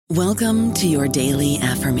Welcome to your daily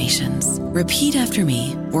affirmations. Repeat after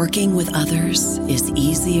me. Working with others is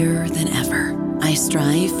easier than ever. I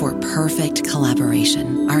strive for perfect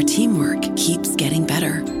collaboration. Our teamwork keeps getting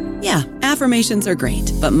better. Yeah, affirmations are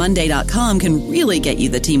great, but Monday.com can really get you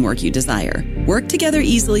the teamwork you desire. Work together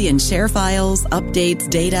easily and share files, updates,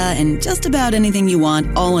 data, and just about anything you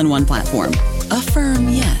want all in one platform. Affirm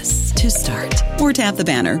yes to start, or tap the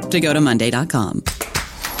banner to go to Monday.com.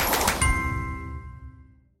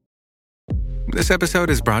 This episode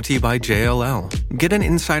is brought to you by JLL. Get an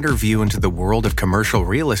insider view into the world of commercial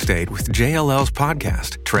real estate with JLL's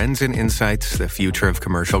podcast, Trends and Insights, the Future of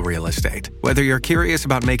Commercial Real Estate. Whether you're curious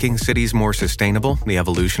about making cities more sustainable, the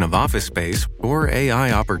evolution of office space, or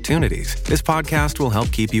AI opportunities, this podcast will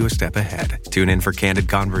help keep you a step ahead. Tune in for candid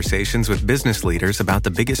conversations with business leaders about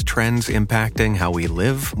the biggest trends impacting how we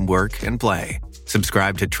live, work, and play.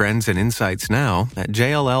 Subscribe to Trends and Insights now at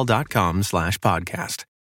jll.com/podcast.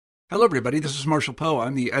 Hello, everybody. This is Marshall Poe.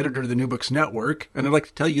 I'm the editor of the New Books Network, and I'd like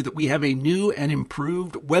to tell you that we have a new and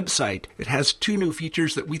improved website. It has two new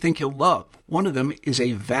features that we think you'll love. One of them is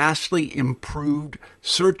a vastly improved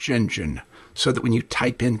search engine, so that when you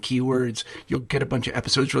type in keywords, you'll get a bunch of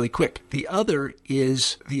episodes really quick. The other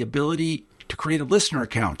is the ability to create a listener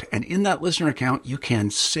account, and in that listener account, you can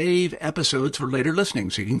save episodes for later listening,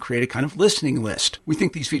 so you can create a kind of listening list. We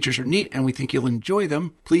think these features are neat, and we think you'll enjoy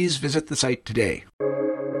them. Please visit the site today.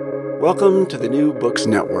 Welcome to the New Books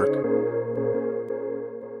Network.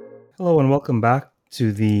 Hello and welcome back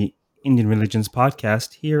to the Indian Religions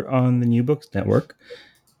podcast here on the New Books Network.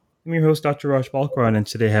 I'm your host, Dr. Raj Balkaran, and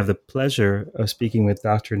today I have the pleasure of speaking with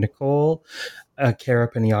Dr. Nicole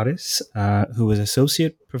Karapanagiotis, who is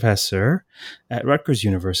Associate Professor at Rutgers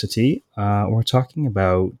University. We're talking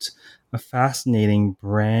about a fascinating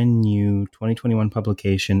brand new 2021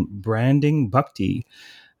 publication, Branding Bhakti,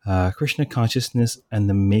 Krishna Consciousness and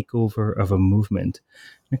the Makeover of a Movement.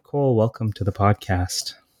 Nicole, welcome to the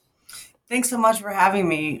podcast. Thanks so much for having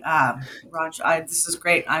me, Raj. This is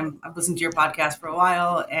great. I've listened to your podcast for a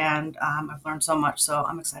while, and I've learned so much, so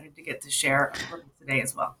I'm excited to get to share today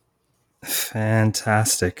as well.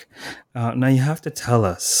 Fantastic. Now you have to tell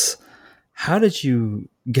us, how did you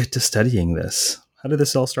get to studying this? How did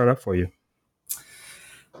this all start up for you?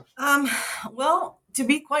 Well, to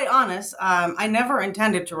be quite honest, I never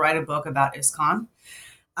intended to write a book about ISKCON,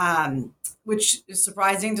 which is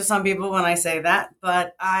surprising to some people when I say that.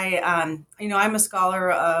 But I'm a scholar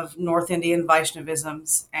of North Indian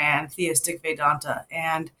Vaishnavisms and theistic Vedanta.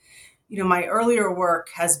 And, my earlier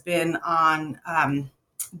work has been on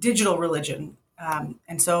digital religion.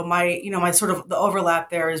 And so my sort of the overlap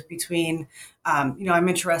there is between, I'm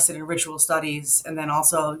interested in ritual studies and then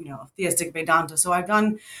also, theistic Vedanta. So I've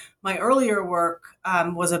done my earlier work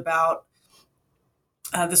was about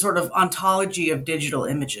the sort of ontology of digital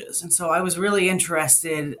images. And so I was really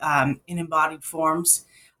interested in embodied forms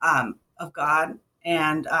of God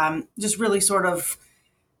and just really sort of,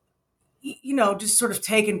 just sort of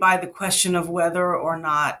taken by the question of whether or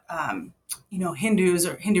not, Hindus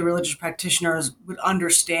or Hindu religious practitioners would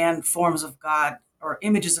understand forms of God or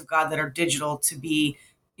images of God that are digital to be,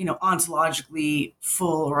 ontologically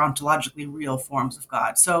full or ontologically real forms of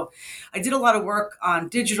God. So I did a lot of work on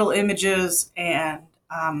digital images and,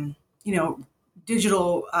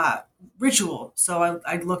 digital ritual. So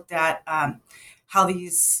I looked at how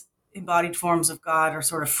these embodied forms of God are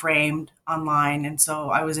sort of framed online. And so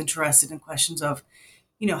I was interested in questions of,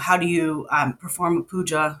 how do you perform a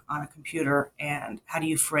puja on a computer, and how do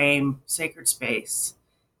you frame sacred space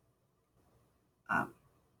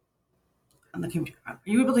on the computer? Are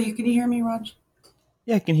you able to? Can you hear me, Raj?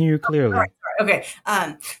 Yeah, I can hear you clearly. All right. Okay.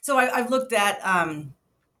 So I've looked at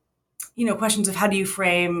questions of how do you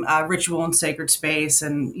frame ritual and sacred space,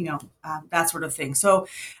 and that sort of thing. So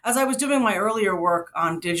as I was doing my earlier work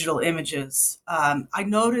on digital images, I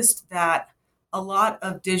noticed that a lot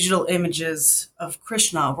of digital images of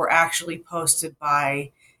Krishna were actually posted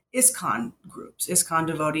by ISKCON groups, ISKCON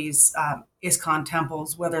devotees, ISKCON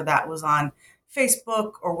temples, whether that was on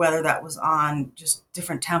Facebook or whether that was on just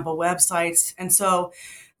different temple websites. And so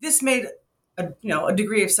this made a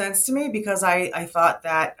degree of sense to me, because I thought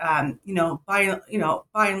that, by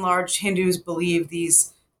and large, Hindus believe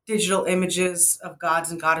these digital images of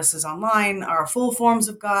gods and goddesses online are full forms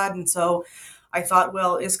of God. And so I thought,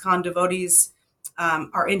 well, ISKCON devotees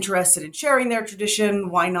are interested in sharing their tradition.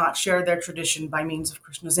 Why not share their tradition by means of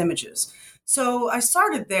Krishna's images? So I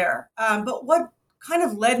started there. But what kind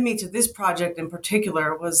of led me to this project in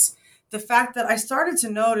particular was the fact that I started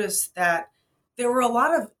to notice that there were a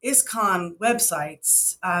lot of ISKCON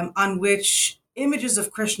websites on which images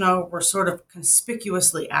of Krishna were sort of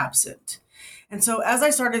conspicuously absent. And so as I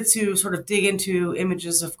started to sort of dig into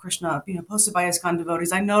images of Krishna, posted by ISKCON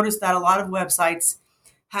devotees, I noticed that a lot of websites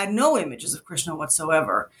had no images of Krishna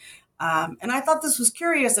whatsoever. And I thought this was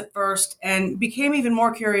curious at first and became even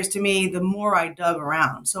more curious to me the more I dug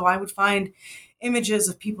around. So I would find images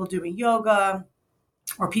of people doing yoga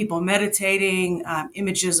or people meditating,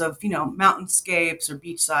 images of, mountainscapes or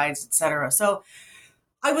beach sides, etc. So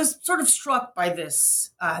I was sort of struck by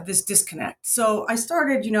this disconnect. So I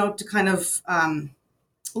started, to kind of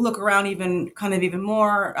look around even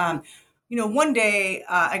more. One day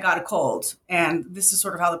I got a cold, and this is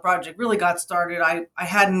sort of how the project really got started. I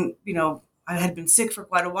hadn't, I had been sick for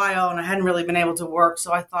quite a while, and I hadn't really been able to work.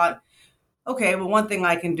 So I thought, okay, well, one thing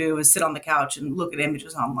I can do is sit on the couch and look at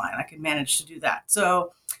images online. I can manage to do that.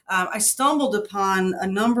 So I stumbled upon a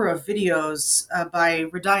number of videos by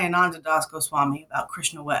Hridayananda Das Goswami about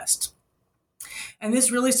Krishna West. And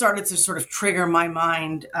this really started to sort of trigger my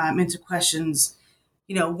mind into questions,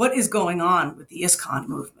 what is going on with the ISKCON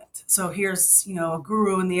movement? So here's, a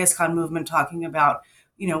guru in the ISKCON movement talking about,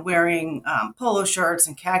 wearing polo shirts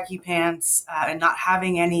and khaki pants and not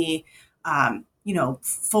having any,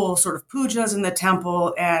 full sort of pujas in the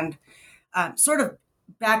temple, and sort of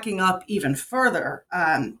backing up even further.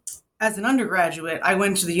 As an undergraduate, I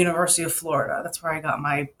went to the University of Florida. That's where I got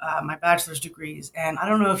my bachelor's degrees. And I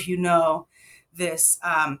don't know if you know this,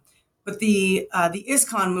 but the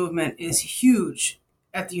ISKCON movement is huge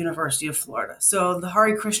at the University of Florida. So the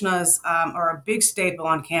Hare Krishnas are a big staple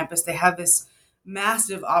on campus. They have this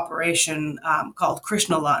massive operation called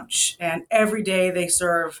Krishna Lunch, and every day they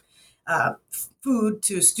serve food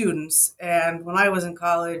to students. And when I was in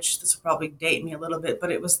college, this will probably date me a little bit,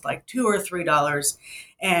 but it was like $2 or $3,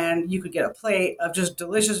 and you could get a plate of just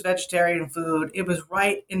delicious vegetarian food. It was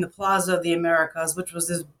right in the Plaza of the Americas, which was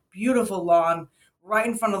this beautiful lawn right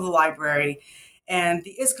in front of the library. And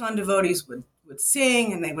the ISKCON devotees would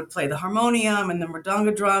sing, and they would play the harmonium and the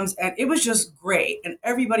mridanga drums, and it was just great. And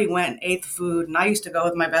everybody went and ate the food, and I used to go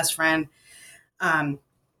with my best friend.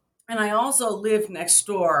 And I also lived next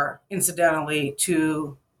door, incidentally,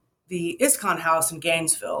 to the ISKCON house in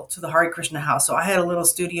Gainesville, to the Hare Krishna house. So I had a little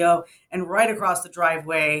studio, and right across the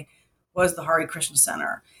driveway was the Hare Krishna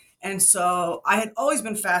Center. And so I had always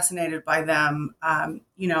been fascinated by them.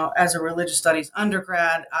 As a religious studies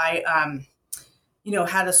undergrad, I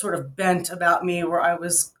had a sort of bent about me where I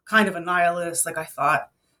was kind of a nihilist. Like, I thought,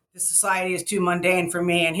 this society is too mundane for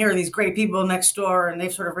me, and here are these great people next door, and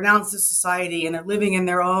they've sort of renounced this society, and they're living in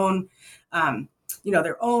their own,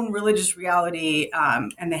 their own religious reality,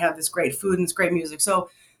 and they have this great food and this great music. So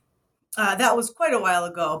that was quite a while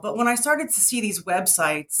ago. But when I started to see these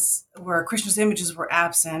websites where Krishna's images were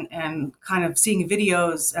absent, and kind of seeing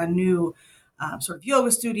videos and new sort of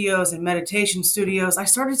yoga studios and meditation studios, I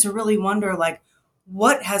started to really wonder, like,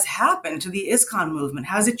 what has happened to the ISKCON movement?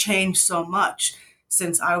 Has it changed so much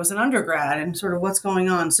since I was an undergrad, and sort of what's going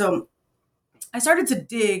on? So I started to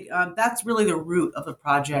dig. That's really the root of the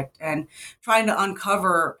project, and trying to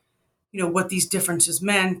uncover, what these differences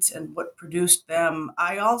meant and what produced them.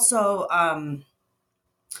 I also, I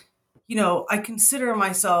consider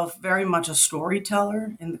myself very much a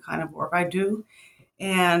storyteller in the kind of work I do.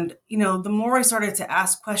 And, the more I started to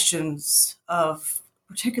ask questions of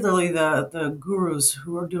particularly the gurus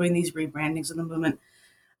who are doing these rebrandings of the movement,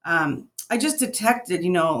 I just detected,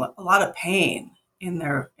 a lot of pain in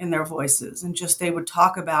their voices, and just they would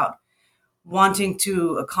talk about wanting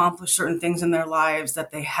to accomplish certain things in their lives that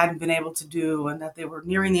they hadn't been able to do, and that they were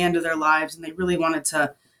nearing the end of their lives, and they really wanted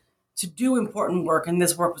to do important work, and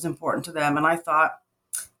this work was important to them. And I thought,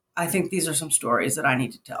 I think these are some stories that I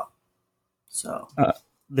need to tell. So.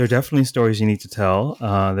 There are definitely stories you need to tell. There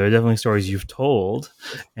are definitely stories you've told.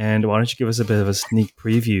 And why don't you give us a bit of a sneak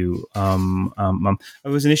preview? I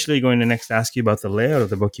was initially going to next ask you about the layout of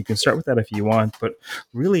the book. You can start with that if you want. But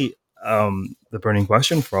really, the burning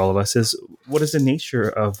question for all of us is, what is the nature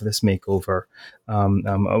of this makeover?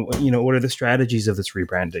 What are the strategies of this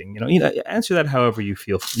rebranding? Answer that however you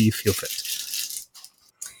feel fit.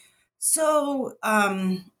 So,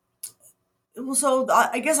 So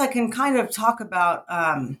I guess I can kind of talk about,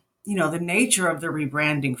 the nature of the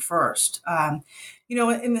rebranding first.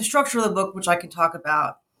 In the structure of the book, which I can talk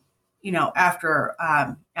about,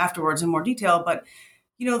 afterwards in more detail. But,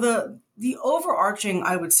 the overarching,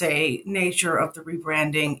 I would say, nature of the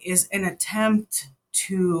rebranding is an attempt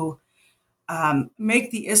to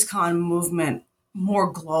make the ISKCON movement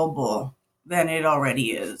more global than it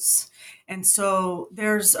already is. And so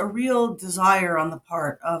there's a real desire on the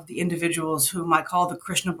part of the individuals whom I call the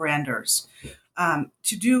Krishna branders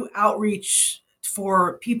to do outreach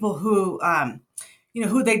for people who,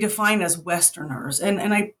 who they define as Westerners.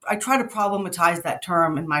 And I try to problematize that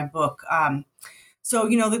term in my book. So,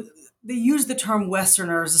 they use the term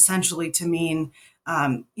Westerners essentially to mean,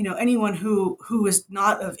 anyone who is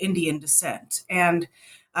not of Indian descent. And,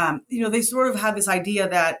 they sort of have this idea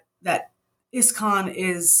that ISKCON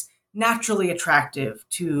is naturally attractive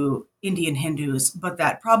to Indian Hindus, but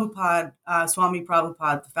that Prabhupada, Swami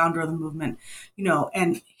Prabhupada, the founder of the movement,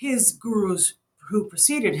 and his gurus who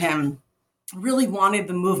preceded him really wanted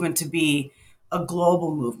the movement to be a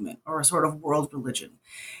global movement or a sort of world religion.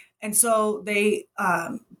 And so they,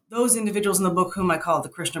 those individuals in the book, whom I call the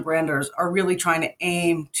Krishna branders, are really trying to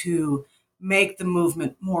aim to make the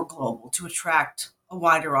movement more global, to attract a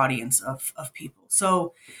wider audience of people.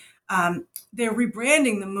 So they're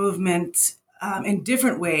rebranding the movement in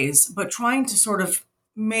different ways, but trying to sort of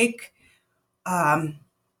make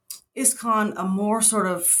ISKCON a more sort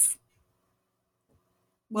of,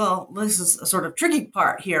 well, this is a sort of tricky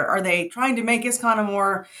part here. Are they trying to make ISKCON a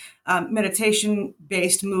more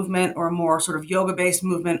meditation-based movement or a more sort of yoga-based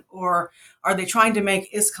movement? Or are they trying to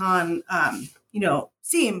make ISKCON,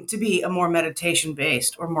 seem to be a more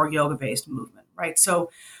meditation-based or more yoga-based movement, right?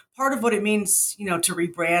 So part of what it means, to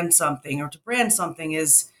rebrand something or to brand something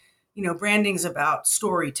is, branding is about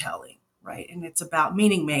storytelling, right? And it's about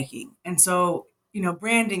meaning making. And so,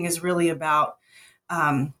 branding is really about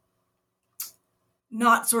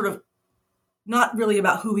not really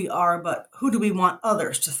about who we are, but who do we want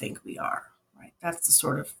others to think we are, right? That's the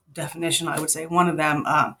sort of definition, I would say, one of them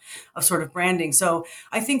of sort of branding. So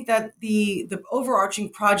I think that the overarching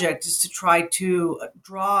project is to try to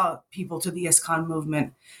draw people to the ISKCON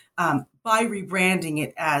movement by rebranding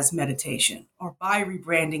it as meditation or by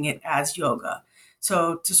rebranding it as yoga.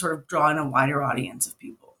 So to sort of draw in a wider audience of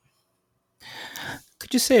people.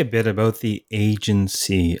 Could you say a bit about the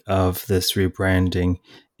agency of this rebranding?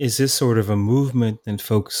 Is this sort of a movement that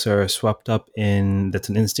folks are swept up in, that's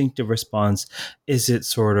an instinctive response? Is it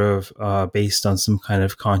sort of based on some kind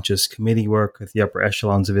of conscious committee work with the upper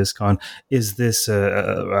echelons of ISKCON? Is this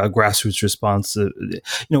a grassroots response?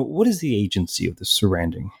 What is the agency of this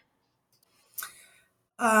rebranding?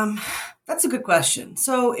 That's a good question.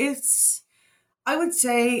 So I would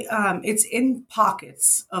say it's in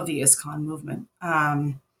pockets of the ISKCON movement.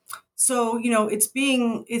 So it's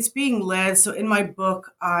being led. So in my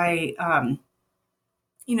book, I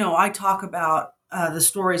talk about the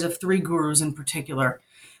stories of three gurus in particular,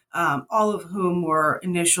 all of whom were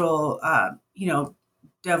initial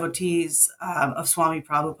devotees of Swami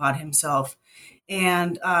Prabhupada himself,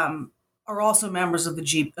 and are also members of of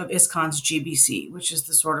ISKCON's GBC, which is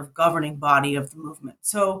the sort of governing body of the movement.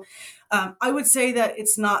 So I would say that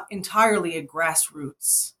it's not entirely a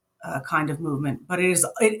grassroots kind of movement, but it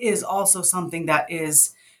is also something that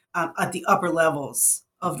is at the upper levels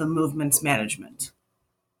of the movement's management.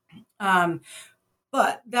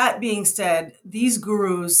 But that being said, these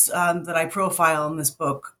gurus that I profile in this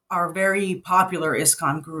book are very popular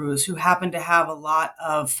ISKCON gurus who happen to have a lot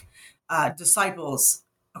of disciples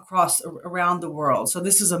around the world. So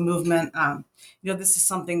this is a movement, this is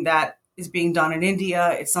something that is being done in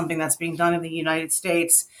India. It's something that's being done in the United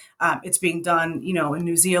States. It's being done, in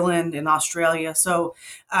New Zealand, in Australia. So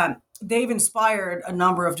they've inspired a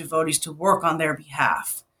number of devotees to work on their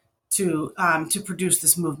behalf to produce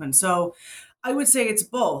this movement. So I would say it's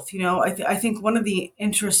both. I think one of the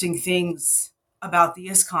interesting things about the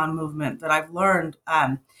ISKCON movement that I've learned,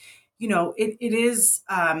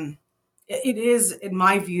 it is, in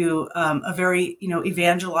my view, a very,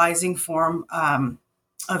 evangelizing form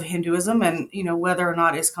of Hinduism. And, whether or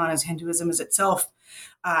not ISKCON is Hinduism is itself,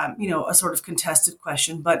 a sort of contested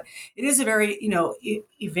question. But it is a very,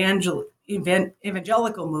 evangelical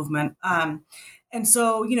movement. And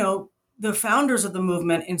so, the founders of the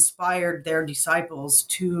movement inspired their disciples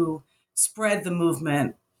to spread the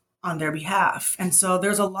movement on their behalf. And so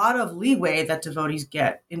there's a lot of leeway that devotees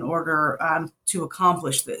get in order to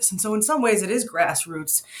accomplish this. And so in some ways it is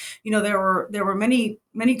grassroots. There were many,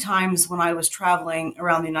 many times when I was traveling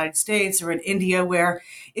around the United States or in India where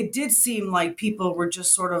it did seem like people were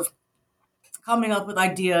just sort of coming up with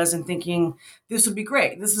ideas and thinking, this would be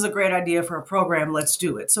great. This is a great idea for a program. Let's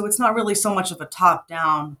do it. So it's not really so much of a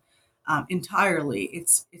top-down entirely.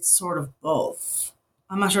 It's sort of both.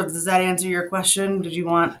 I'm not sure. Does that answer your question? Did you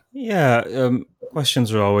want? Yeah,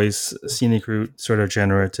 questions are always scenic route, sort of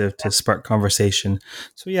generative to spark conversation.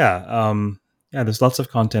 So there's lots of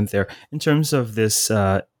content there. In terms of this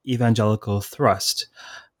evangelical thrust,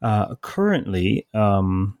 currently,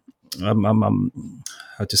 how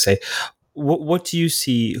to say, what do you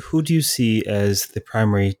see? Who do you see as the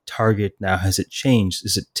primary target now? Has it changed?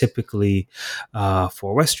 Is it typically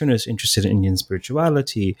for Westerners interested in Indian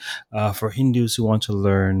spirituality, for Hindus who want to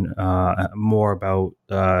learn more about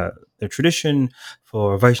their tradition,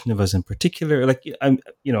 for Vaishnavas in particular? Like, I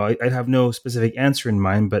have no specific answer in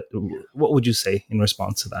mind, but what would you say in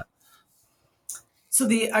response to that? So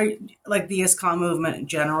the ISKCON movement in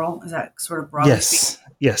general, is that sort of broadly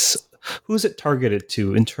speaking? Yes. Who's it targeted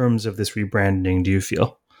to in terms of this rebranding, do you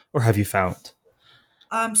feel? Or have you found?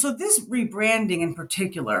 So this rebranding in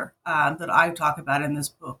particular that I talk about in this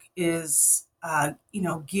book is,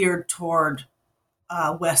 geared toward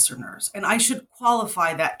Westerners. And I should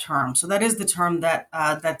qualify that term. So that is the term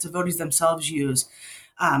that devotees themselves use.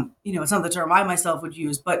 It's not the term I myself would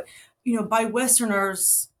use, but, by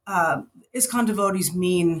Westerners, ISKCON devotees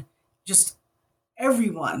mean just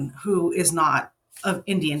everyone who is not of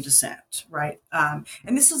Indian descent, right? And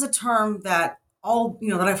this is a term that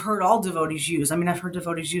that I've heard all devotees use. I mean, I've heard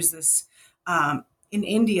devotees use this in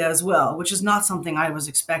India as well, which is not something I was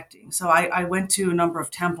expecting. So I went to a number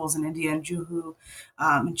of temples in India, in Juhu,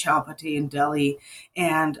 in Chowpatty, in Delhi,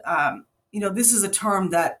 and this is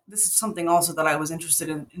this is something also that I was interested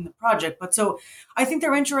in the project. But so I think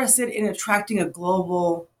they're interested in attracting a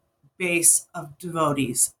global base of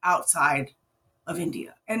devotees outside of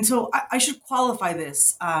India. And so I should qualify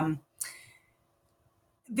this.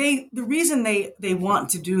 The reason they want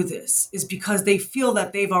to do this is because they feel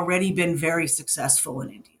that they've already been very successful in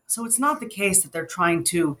India. So it's not the case that they're trying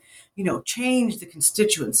to, change the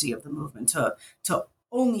constituency of the movement to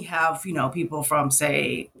only have, people from,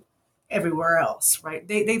 say, everywhere else, right?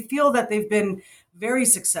 They feel that they've been very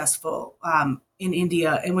successful in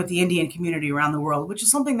India and with the Indian community around the world, which is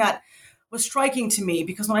something that was striking to me,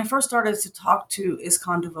 because when I first started to talk to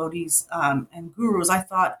ISKCON devotees and gurus, I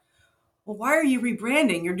thought, well, why are you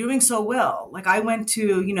rebranding? You're doing so well. Like, I went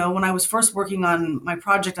to, when I was first working on my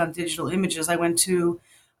project on digital images, I went to,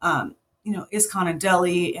 ISKCON in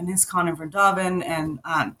Delhi and ISKCON in Vrindavan.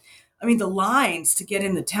 And the lines to get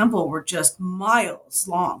in the temple were just miles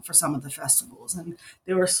long for some of the festivals. And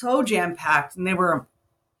they were so jam-packed, and there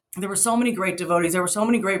were so many great devotees. There were so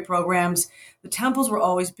many great programs. The temples were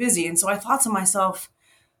always busy. And so I thought to myself,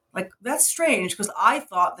 like, that's strange, because I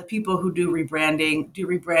thought that people who do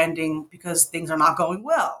rebranding because things are not going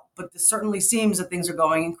well. But this certainly seems that things are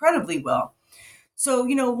going incredibly well. So,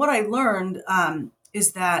 what I learned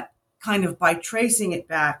is that kind of by tracing it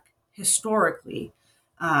back historically,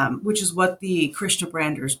 which is what the Krishna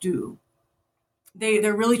branders do,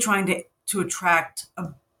 they're really trying to attract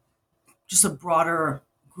just a broader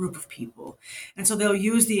group of people. And so they'll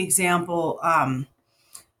use the example,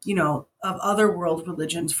 of other world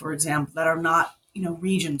religions, for example, that are not,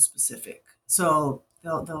 region specific. So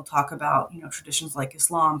they'll talk about, traditions like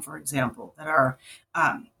Islam, for example, that are,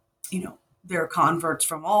 they're converts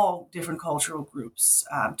from all different cultural groups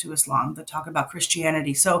to Islam. That talk about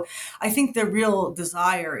Christianity. So I think the real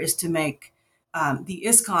desire is to make the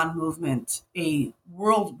ISKCON movement a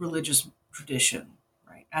world religious tradition,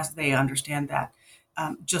 right, as they understand that.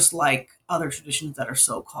 Just like other traditions that are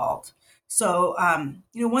so-called. So,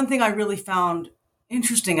 one thing I really found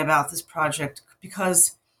interesting about this project,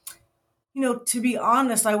 because, to be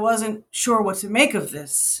honest, I wasn't sure what to make of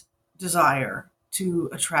this desire to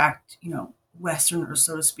attract, Westerners,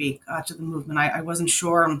 so to speak, to the movement. I wasn't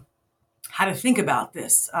sure how to think about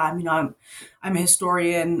this. I'm a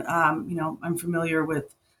historian. I'm familiar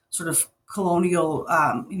with sort of colonial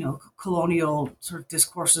sort of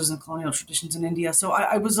discourses and colonial traditions in India. So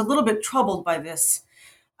I was a little bit troubled by this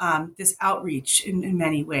outreach in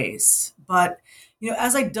many ways. But,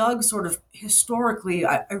 as I dug sort of historically,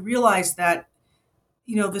 I realized that,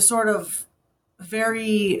 the sort of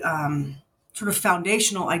very sort of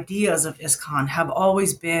foundational ideas of ISKCON have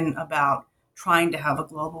always been about trying to have a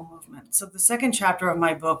global movement. So the second chapter of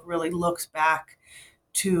my book really looks back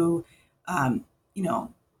to,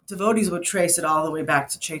 devotees would trace it all the way back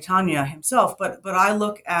to Chaitanya himself, but I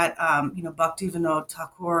look at Bhakti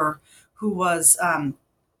Thakur, who was an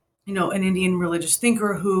Indian religious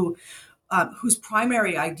thinker whose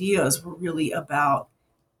primary ideas were really about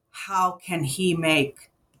how can he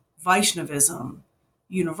make Vaishnavism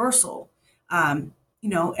universal, and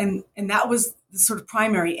that was the sort of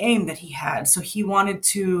primary aim that he had. So he wanted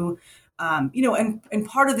to, and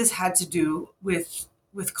part of this had to do with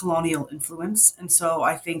colonial influence. And so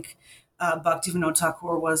I think Bhaktivinoda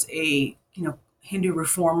Thakur was a, Hindu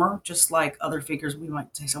reformer, just like other figures. We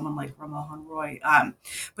might say someone like Ramohan Roy.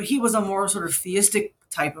 But he was a more sort of theistic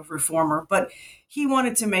type of reformer. But he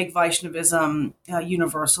wanted to make Vaishnavism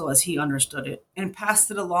universal as he understood it, and passed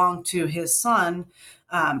it along to his son,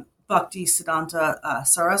 Bhakti Siddhanta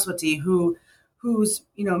Saraswati, whose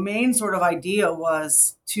main sort of idea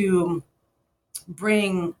was to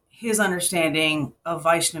bring his understanding of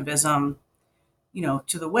Vaishnavism,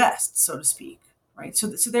 to the West, so to speak, right? So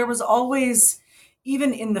there was always,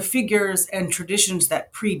 even in the figures and traditions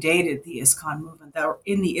that predated the ISKCON movement, that were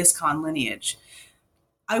in the ISKCON lineage,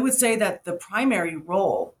 I would say that the primary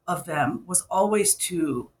role of them was always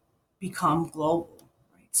to become global,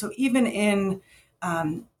 right? So even in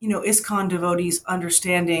ISKCON devotees'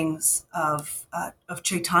 understandings of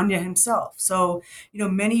Chaitanya himself. So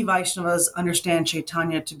many Vaishnavas understand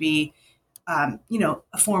Chaitanya to be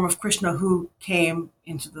a form of Krishna who came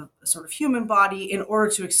into the sort of human body in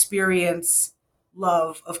order to experience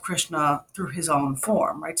love of Krishna through his own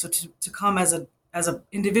form, right? So to come as a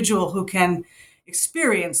individual who can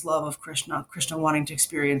experience love of Krishna wanting to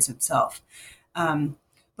experience himself.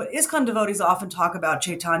 But ISKCON devotees often talk about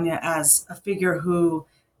Chaitanya as a figure who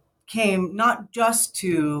came not just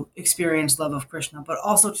to experience love of Krishna, but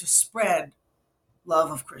also to spread love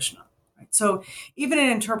of Krishna. Right? So even in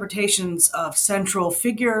interpretations of central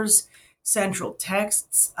figures, central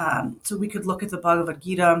texts, so we could look at the Bhagavad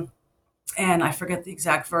Gita, and I forget the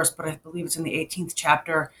exact verse, but I believe it's in the 18th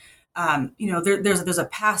chapter. There's a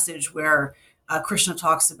passage where Krishna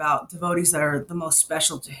talks about devotees that are the most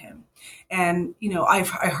special to him. And,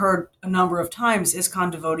 I heard a number of times ISKCON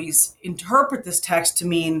devotees interpret this text to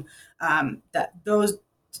mean that those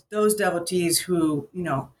devotees who,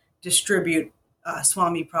 distribute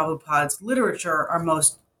Swami Prabhupada's literature are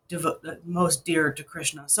most dear to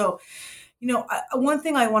Krishna. So, one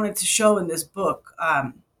thing I wanted to show in this book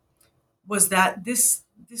was that this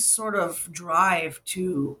sort of drive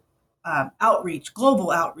to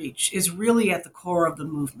global outreach, is really at the core of the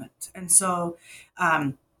movement. And so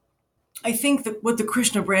I think that what the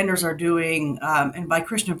Krishna branders are doing, and by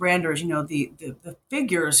Krishna branders, the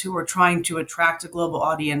figures who are trying to attract a global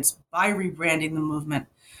audience by rebranding the movement,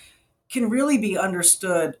 can really be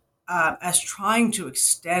understood as trying to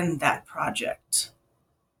extend that project.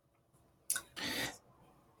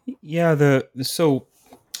 Yeah, so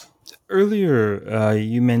earlier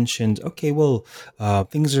you mentioned, okay, well,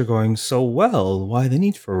 things are going so well. Why the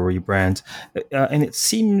need for a rebrand? And it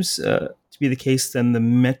seems to be the case. Then the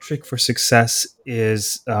metric for success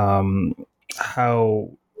is how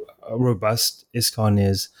robust ISKCON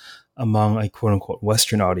is among a quote unquote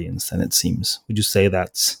Western audience. And it seems, would you say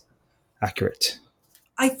that's accurate?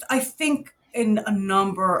 I think in a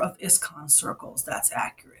number of ISKCON circles that's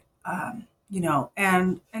accurate.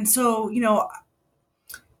 And so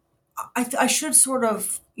I should sort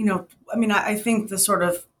of, I think the sort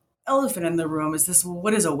of elephant in the room is this, well,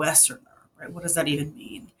 what is a Westerner, right? What does that even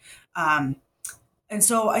mean? And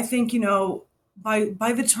so I think,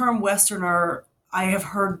 by the term Westerner, I have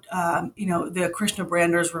heard, the Krishna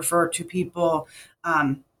branders refer to people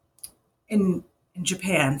in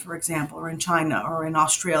Japan, for example, or in China, or in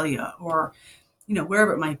Australia, or,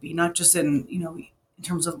 wherever it might be, not just in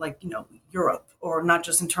terms of Europe, or not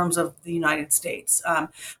just in terms of the United States.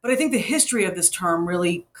 But I think the history of this term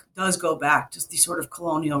really does go back to these sort of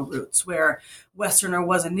colonial roots, where Westerner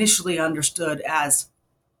was initially understood as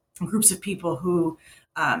groups of people who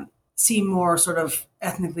seem more sort of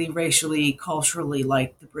ethnically, racially, culturally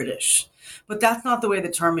like the British. But that's not the way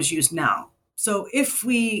the term is used now. So if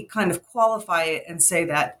we kind of qualify it and say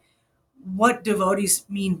that what devotees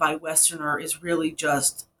mean by Westerner is really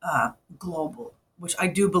just global, which I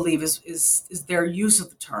do believe is their use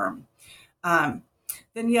of the term, then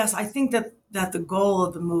yes, I think that the goal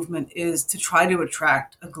of the movement is to try to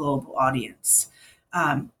attract a global audience.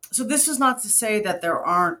 So this is not to say that there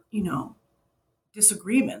aren't,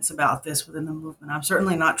 disagreements about this within the movement. I'm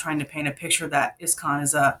certainly not trying to paint a picture that ISKCON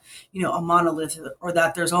is a monolith, or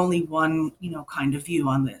that there's only one, kind of view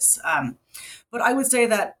on this. But I would say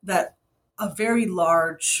that a very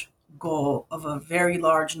large goal of a very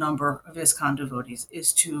large number of ISKCON devotees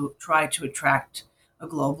is to try to attract a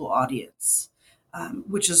global audience,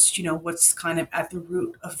 which is, what's kind of at the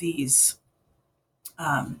root of these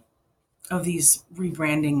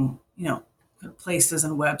rebranding, places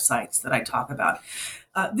and websites that I talk about.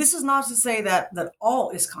 This is not to say that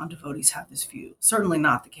all ISKCON devotees have this view. Certainly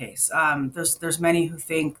not the case. There's many who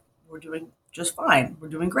think we're doing just fine. We're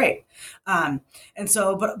doing great. And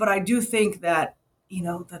so, but I do think that,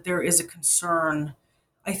 that there is a concern,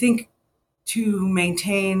 I think, to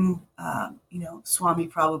maintain, Swami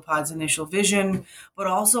Prabhupada's initial vision, but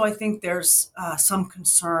also I think there's some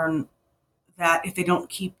concern that if they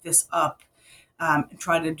don't keep this up and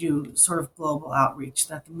try to do sort of global outreach,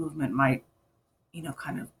 that the movement might,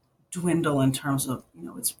 kind of dwindle in terms of,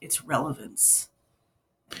 its relevance.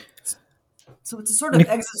 So it's a sort of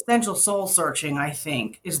existential soul searching, I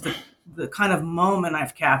think, is the kind of moment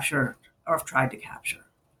I've captured or I've tried to capture.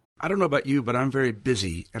 I don't know about you, but I'm very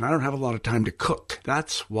busy and I don't have a lot of time to cook.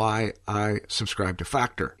 That's why I subscribe to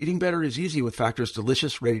Factor. Eating better is easy with Factor's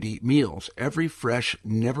delicious, ready-to-eat meals. Every fresh,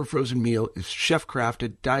 never frozen meal is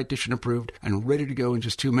chef-crafted, dietitian approved, and ready to go in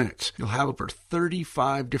just 2 minutes. You'll have over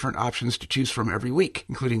 35 different options to choose from every week,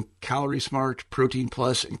 including Calorie Smart, Protein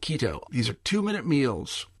Plus, and Keto. These are 2-minute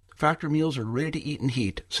meals. Factor meals are ready to eat and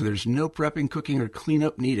heat, so there's no prepping, cooking, or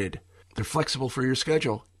cleanup needed. They're flexible for your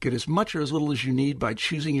schedule. Get as much or as little as you need by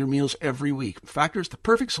choosing your meals every week. Factor is the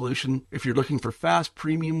perfect solution if you're looking for fast,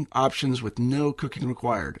 premium options with no cooking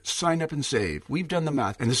required. Sign up and save. We've done the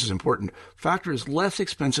math, and this is important. Factor is less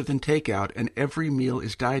expensive than takeout, and every meal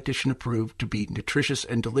is dietitian approved to be nutritious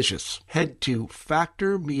and delicious. Head to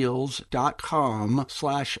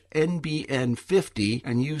factormeals.com/NBN50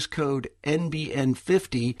 and use code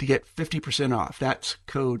NBN50 to get 50% off. That's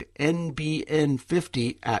code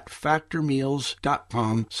NBN50 at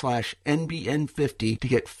factormeals.com/NBN50 to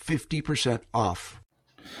get 50% off.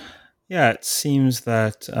 Yeah, it seems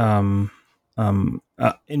that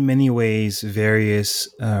in many ways, various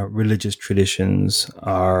religious traditions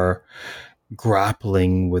are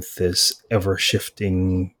grappling with this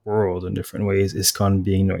ever-shifting world in different ways, ISKCON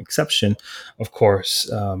being no exception. Of course,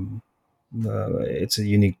 it's a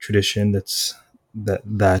unique tradition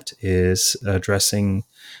that is addressing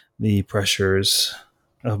the pressures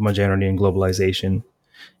of modernity and globalization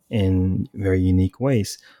in very unique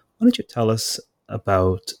ways. Why don't you tell us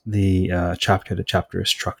about the chapter-to-chapter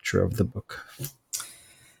structure of the book?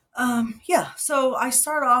 So I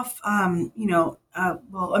start off, the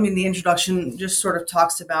introduction just sort of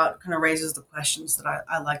talks about, kind of raises the questions that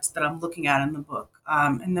I liked that I'm looking at in the book.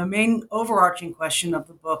 And the main overarching question of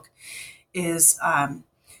the book is, how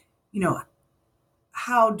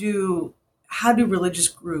do religious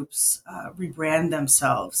groups rebrand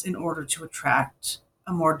themselves in order to attract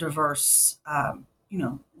a more diverse,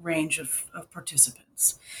 range of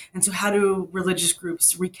participants? And so how do religious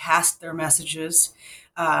groups recast their messages,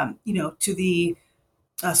 to the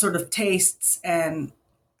sort of tastes and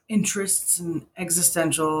interests and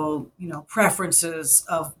existential, preferences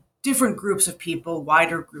of different groups of people,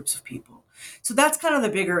 wider groups of people? So that's kind of the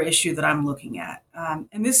bigger issue that I'm looking at.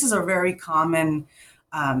 And this is a very common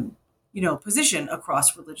position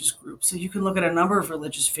across religious groups. So you can look at a number of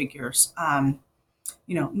religious figures,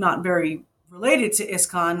 not very related to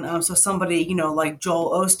ISKCON. So somebody, like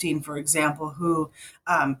Joel Osteen, for example, who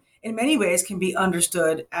in many ways can be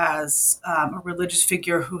understood as a religious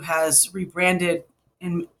figure who has rebranded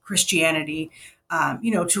in Christianity,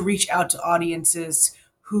 to reach out to audiences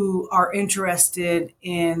who are interested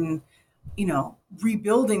in,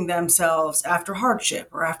 rebuilding themselves after hardship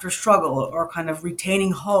or after struggle, or kind of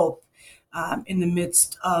retaining hope in the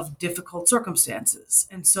midst of difficult circumstances.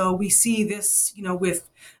 And so we see this, with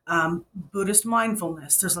Buddhist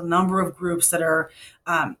mindfulness. There's a number of groups that are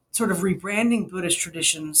sort of rebranding Buddhist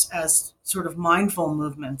traditions as sort of mindful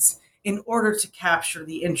movements in order to capture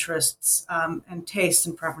the interests and tastes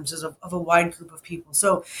and preferences of a wide group of people.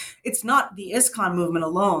 So it's not the ISKCON movement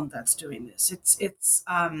alone that's doing this. It's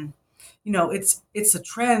a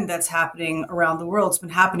trend that's happening around the world. It's been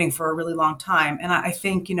happening for a really long time. And I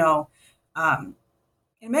think, in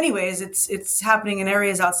many ways, it's happening in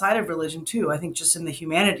areas outside of religion too. I think just in the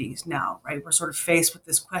humanities now, right? We're sort of faced with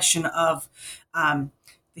this question of the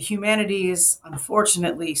humanities,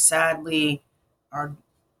 unfortunately, sadly, are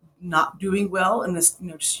not doing well in this,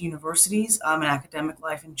 just universities and academic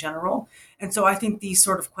life in general. And so I think these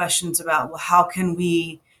sort of questions about, well, how can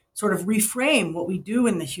we sort of reframe what we do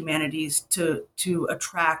in the humanities to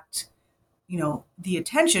attract, the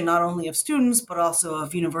attention not only of students, but also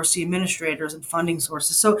of university administrators and funding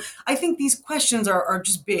sources. So I think these questions are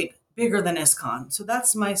just bigger than ISKCON. So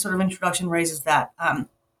that's my sort of introduction, raises that.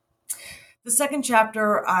 The second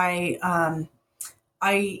chapter, I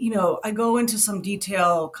go into some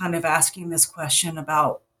detail, kind of asking this question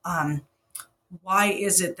about why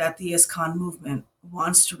is it that the ISKCON movement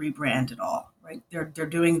wants to rebrand at all, right? They're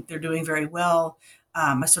doing very well.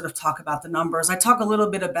 I sort of talk about the numbers. I talk a little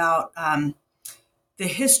bit about the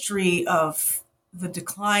history of the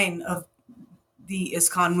decline of the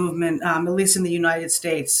ISKCON movement, at least in the United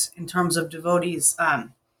States, in terms of devotees.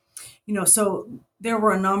 So there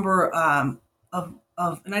were a number of,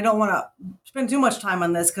 and I don't want to spend too much time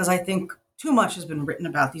on this because I think too much has been written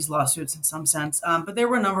about these lawsuits in some sense. But there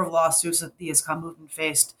were a number of lawsuits that the ISKCON movement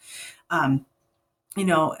faced,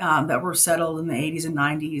 that were settled in the 80s and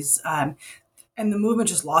 90s. And the movement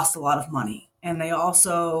just lost a lot of money. And they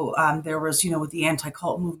also, there was, with the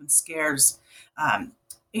anti-cult movement scares,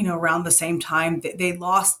 around the same time, they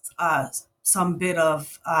lost some bit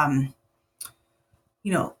of,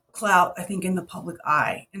 clout, I think, in the public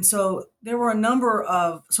eye. And so there were a number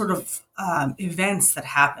of sort of events that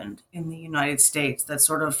happened in the United States that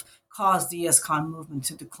sort of caused the ISKCON movement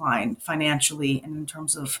to decline financially and in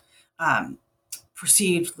terms of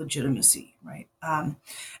perceived legitimacy, right? And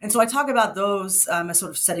so I talk about those as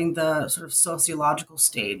sort of setting the sort of sociological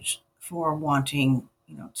stage for wanting,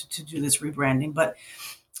 to do this rebranding. But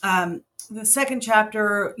the second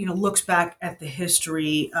chapter, looks back at the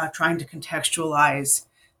history, trying to contextualize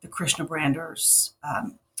the Krishna branders,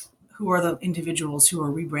 who are the individuals who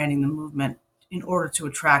are rebranding the movement in order to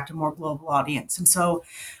attract a more global audience. And so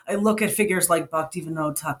I look at figures like Bhakti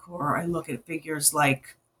Vinod Thakur, I look at figures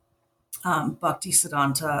like Bhakti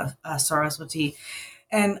Siddhanta Saraswati,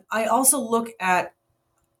 and I also look at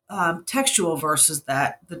textual verses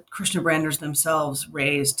that the Krishna branders themselves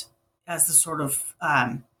raised as the sort of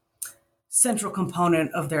central component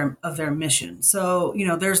of their mission. So,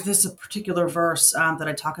 there's this particular verse that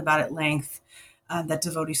I talk about at length that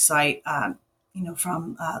devotees cite,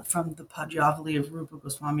 from the Pajavali of Rupa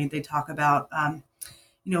Goswami. They talk about,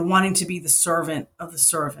 wanting to be the servant of the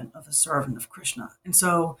servant of the servant of Krishna. And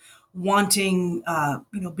so wanting,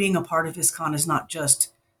 being a part of ISKCON is not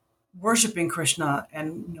just worshiping Krishna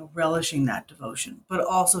and, relishing that devotion, but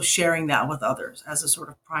also sharing that with others as a sort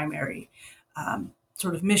of primary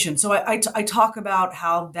sort of mission. So I talk about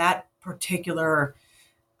how that particular,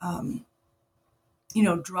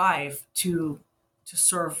 drive to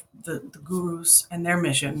serve the gurus and their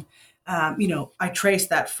mission, I trace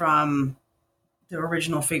that from the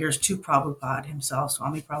original figures to Prabhupada himself,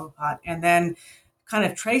 Swami Prabhupada, and then kind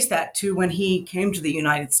of trace that to when he came to the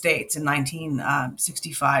United States in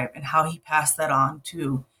 1965 and how he passed that on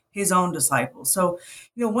to his own disciples. So,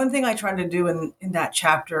 one thing I try to do in that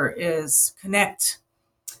chapter is connect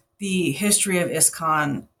the history of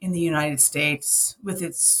ISKCON in the United States with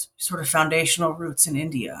its sort of foundational roots in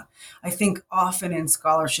India. I think often in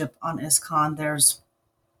scholarship on ISKCON, there's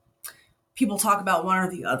people talk about one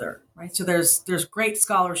or the other, right? So there's great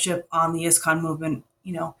scholarship on the ISKCON movement,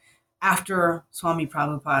 after Swami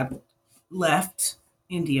Prabhupada left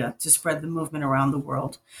India to spread the movement around the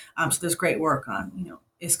world. So there's great work on,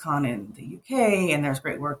 ISKCON in the UK, and there's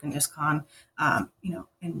great work in ISKCON,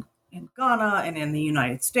 in Ghana and in the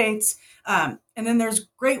United States. And then there's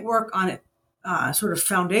great work on it, sort of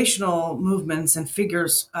foundational movements and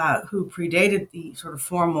figures who predated the sort of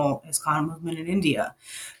formal ISKCON movement in India.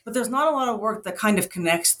 But there's not a lot of work that kind of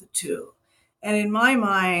connects the two. And in my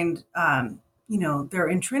mind, they're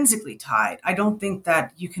intrinsically tied. I don't think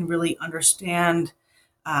that you can really understand,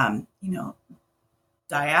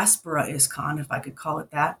 diaspora ISKCON, if I could call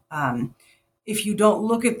it that, if you don't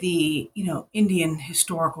look at the, Indian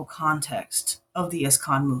historical context of the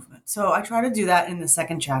ISKCON movement. So I try to do that in the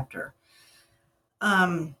second chapter.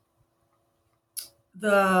 The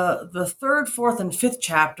third, fourth, and fifth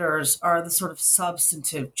chapters are the sort of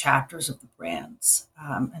substantive chapters of the brands.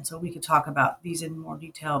 And so we could talk about these in more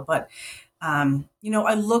detail, but,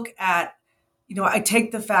 I look at, I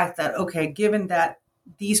take the fact that, okay, given that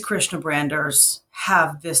these Krishna branders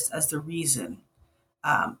have this as the reason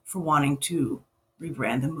for wanting to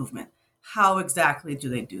rebrand the movement, how exactly do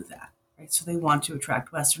they do that? Right? So they want to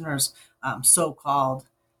attract Westerners, so-called.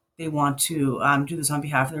 They want to do this on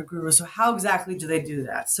behalf of their gurus. So how exactly do they do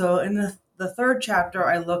that? So in the third chapter,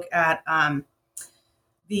 I look at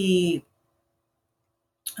the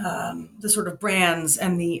sort of brands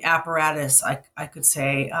and the apparatus, I could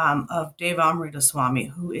say, of Devamrita Swami,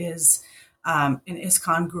 who is an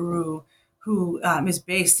ISKCON guru who is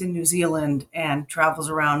based in New Zealand and travels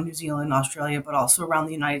around New Zealand, Australia, but also around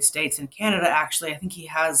the United States and Canada. Actually, I think he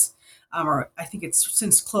has, or I think it's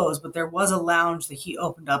since closed, but there was a lounge that he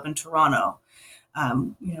opened up in Toronto,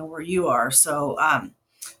 where you are. So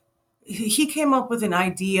he came up with an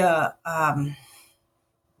idea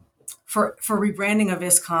for rebranding of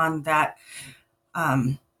ISKCON that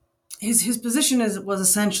his position was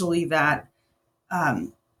essentially that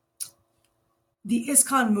the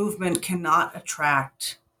ISKCON movement cannot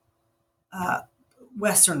attract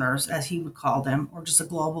Westerners, as he would call them, or just a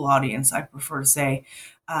global audience, I prefer to say,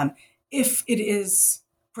 if it is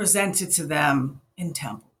presented to them in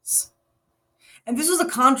temples. And this was a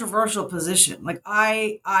controversial position. Like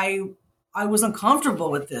I was uncomfortable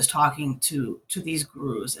with this, talking to these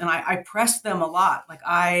gurus, and I pressed them a lot. Like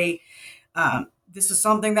this is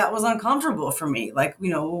something that was uncomfortable for me. Like,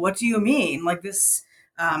 what do you mean? Like this,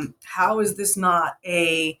 how is this not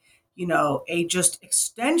a just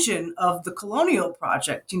extension of the colonial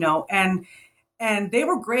project, and And they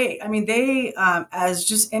were great. I mean, they, as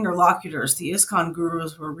just interlocutors, the ISKCON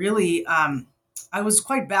gurus were really, I was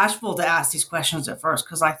quite bashful to ask these questions at first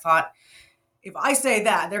because I thought, if I say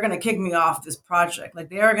that, they're going to kick me off this project. Like,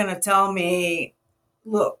 they're going to tell me,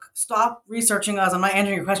 look, stop researching us. I'm not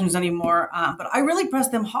answering your questions anymore. But I really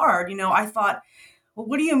pressed them hard. I thought, well,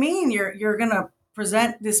 what do you mean you're going to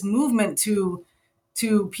present this movement to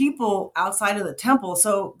people outside of the temple?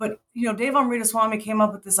 So, but, Deva Amrita Swami came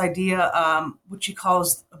up with this idea, which he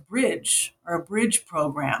calls a bridge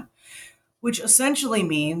program, which essentially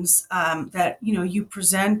means that, you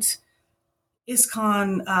present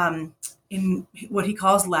ISKCON in what he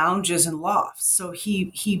calls lounges and lofts. So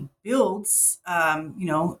he builds, in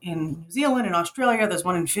New Zealand and Australia. There's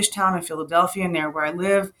one in Fishtown in Philadelphia, near where I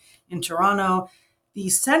live, in Toronto.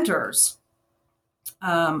 These centers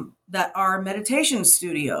that are meditation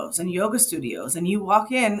studios and yoga studios. And you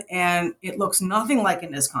walk in and it looks nothing like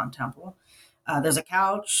an ISKCON temple. There's a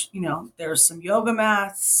couch, there's some yoga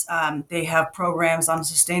mats. They have programs on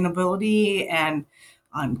sustainability and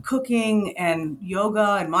on cooking and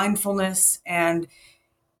yoga and mindfulness. And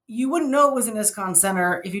you wouldn't know it was an ISKCON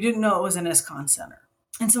center if you didn't know it was an ISKCON center.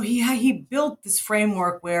 And so he built this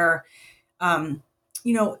framework where,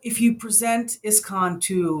 if you present ISKCON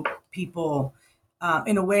to people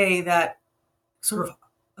in a way that sort of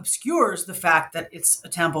obscures the fact that it's a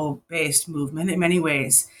temple-based movement in many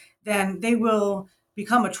ways, then they will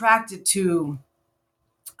become attracted to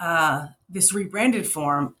this rebranded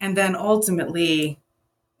form, and then ultimately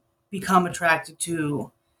become attracted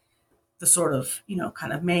to the sort of,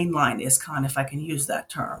 kind of mainline ISKCON, if I can use that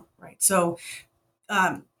term, right? So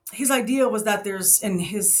his idea was that there's, and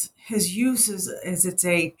his use is it's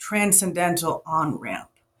a transcendental on-ramp.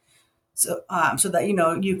 So that,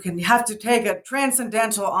 you have to take a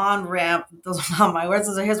transcendental on-ramp. Those are not my words,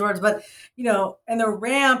 those are his words. But, and the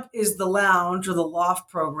ramp is the lounge or the loft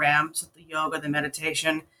program, so the yoga, the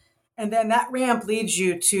meditation. And then that ramp leads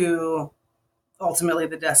you to ultimately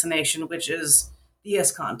the destination, which is the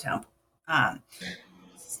ISKCON temple.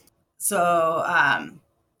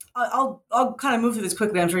 I'll kind of move through this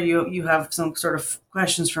quickly. I'm sure you have some sort of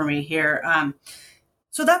questions for me here.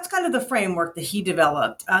 So that's kind of the framework that he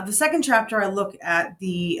developed. The second chapter, I look at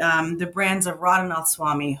the brands of Radhanath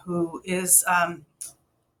Swami, who is a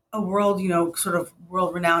world-renowned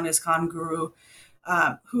ISKCON guru,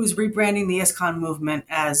 who is rebranding the ISKCON movement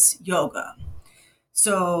as yoga.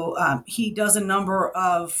 So he does a number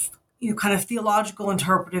of, kind of theological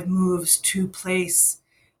interpretive moves to place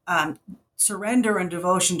surrender and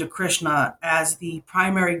devotion to Krishna as the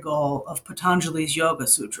primary goal of Patanjali's Yoga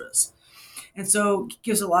Sutras. And so he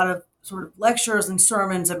gives a lot of sort of lectures and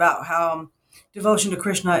sermons about how devotion to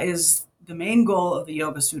Krishna is the main goal of the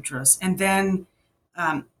Yoga Sutras, and then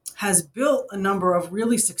has built a number of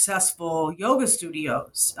really successful yoga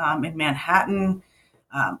studios in Manhattan,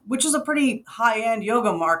 which is a pretty high-end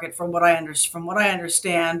yoga market from what I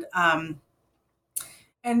understand.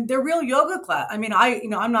 And they're real yoga class. I mean,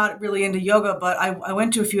 I'm not really into yoga, but I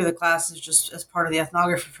went to a few of the classes just as part of the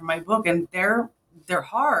ethnography for my book, and they're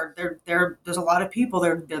hard. There's a lot of people.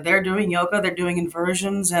 They're doing yoga. They're doing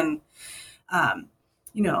inversions and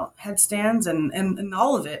headstands and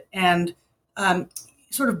all of it, and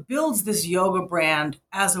sort of builds this yoga brand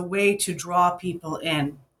as a way to draw people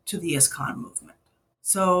in to the ISKCON movement.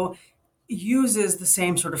 So it uses the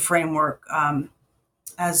same sort of framework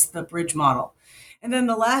as the bridge model. And then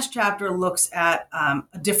the last chapter looks at a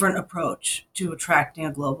different approach to attracting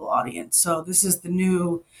a global audience. So this is the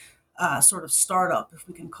new sort of startup, if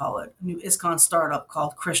we can call it, a new ISKCON startup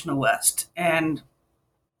called Krishna West. And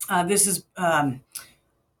this is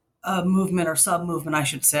a movement or sub-movement, I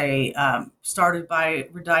should say, started by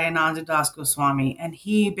Hridayananda Das Goswami. And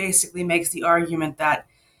he basically makes the argument that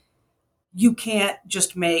you can't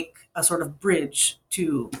just make a sort of bridge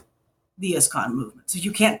to the ISKCON movement. So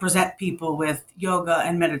you can't present people with yoga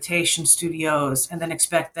and meditation studios and then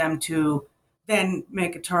expect them to then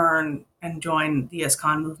make a turn and join the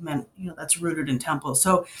ISKCON movement, that's rooted in temples.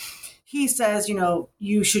 So he says,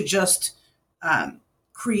 you should just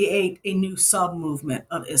create a new sub-movement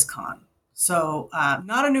of ISKCON. So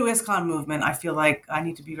not a new ISKCON movement. I feel like I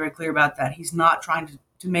need to be very clear about that. He's not trying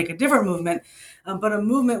to make a different movement, but a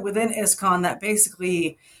movement within ISKCON that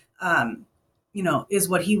basically, is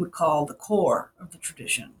what he would call the core of the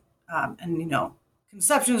tradition.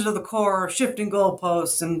 Conceptions of the core, shifting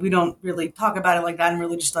goalposts, and we don't really talk about it like that in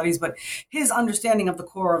religious studies, but his understanding of the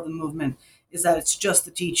core of the movement is that it's just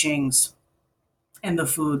the teachings and the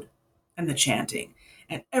food and the chanting,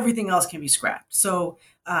 and everything else can be scrapped. So,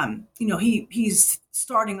 he's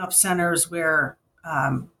starting up centers where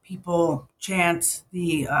people chant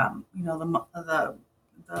the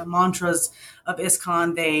mantras of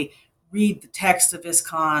ISKCON. They read the text of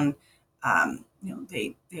ISKCON.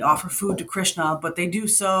 They offer food to Krishna, but they do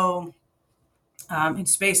so in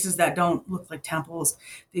spaces that don't look like temples.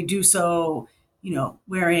 They do so,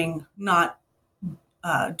 wearing not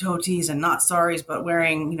dhotis and not saris, but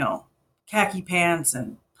wearing, khaki pants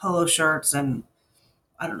and polo shirts and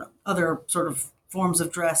I don't know, other sort of forms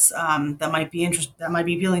of dress that might be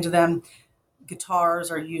appealing to them.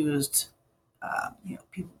 Guitars are used.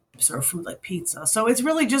 People serve food like pizza. So it's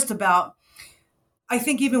really just about, I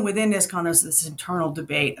think even within ISKCON, there's this internal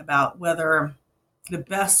debate about whether the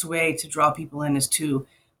best way to draw people in is to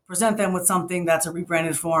present them with something that's a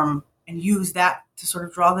rebranded form and use that to sort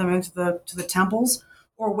of draw them into the temples,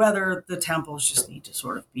 or whether the temples just need to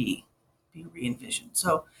sort of be re-envisioned.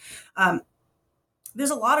 So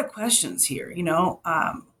there's a lot of questions here,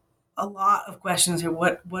 a lot of questions here.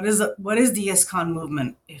 What is the ISKCON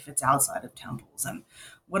movement if it's outside of temples? And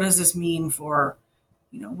what does this mean for,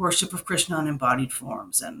 worship of Krishna in embodied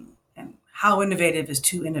forms? And how innovative is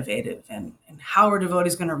too innovative? And how are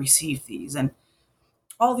devotees going to receive these? And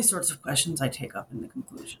all these sorts of questions I take up in the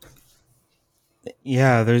conclusion.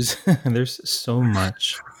 Yeah, there's there's so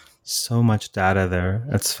much data there.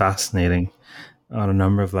 That's fascinating on a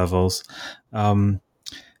number of levels. All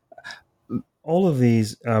of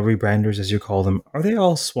these rebranders, as you call them, are they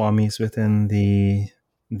all swamis within the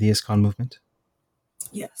ISKCON movement?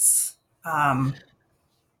 Yes.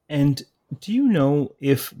 And do you know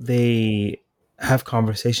if they have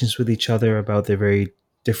conversations with each other about their very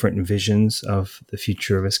different visions of the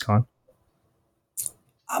future of ISKCON?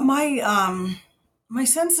 My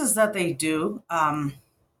sense is that they do.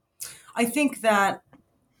 I think that,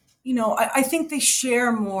 I think they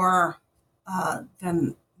share more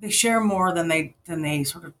than they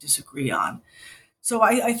sort of disagree on. So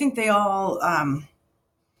I think they all,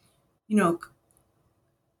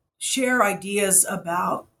 share ideas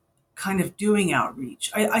about kind of doing outreach.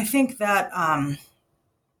 I think that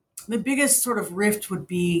the biggest sort of rift would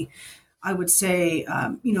be, I would say,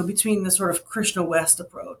 between the sort of Krishna West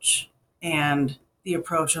approach and the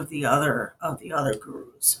approach of the other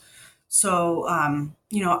gurus. So,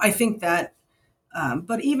 I think that,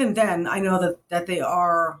 but even then, I know that they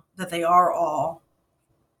are all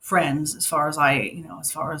friends as far as I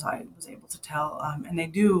was able to tell, and they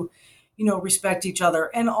do, respect each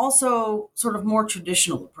other, and also sort of more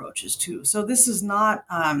traditional approaches too. So this is not,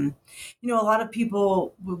 a lot of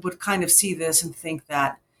people would kind of see this and think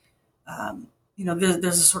that,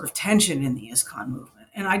 there's a sort of tension in the ISKCON movement,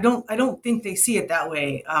 and I don't think they see it that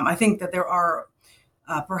way. I think that there are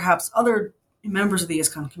perhaps other members of the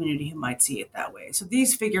ISKCON community who might see it that way. So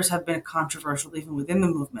these figures have been controversial even within the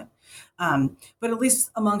movement, but at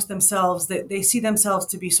least amongst themselves, they see themselves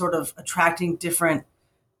to be sort of attracting different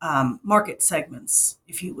market segments,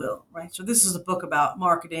 if you will, right? So this is a book about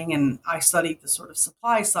marketing, and I studied the sort of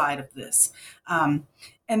supply side of this. And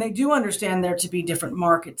they do understand there to be different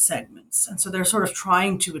market segments. And so they're sort of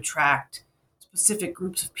trying to attract specific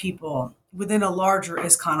groups of people within a larger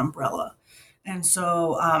ISKCON umbrella. And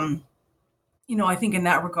so, I think in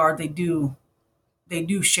that regard, they do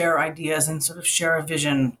share ideas and sort of share a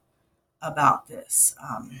vision about this.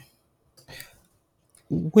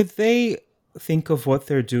 Would they think of what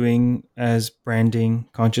they're doing as branding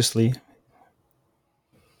consciously?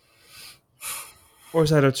 Or is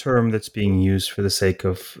that a term that's being used for the sake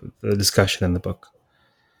of the discussion in the book?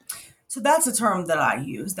 So that's a term that I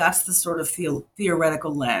use. That's the sort of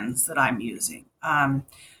theoretical lens that I'm using. I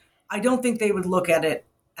don't think they would look at it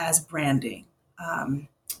as branding.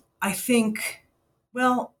 I think,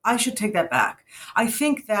 well, I should take that back. I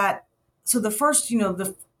think that, so the first,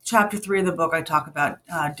 the chapter 3 of the book, I talk about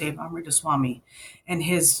Dave Amritaswamy and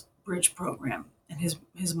his bridge program and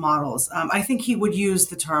his models. I think he would use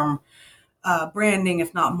the term branding,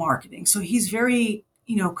 if not marketing. So he's very,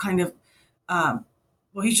 he's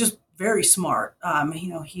just very smart.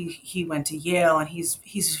 He went to Yale, and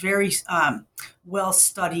he's very well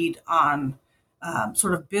studied on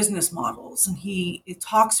sort of business models, and he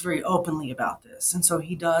talks very openly about this. And so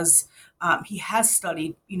he does. He has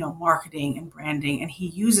studied, marketing and branding, and he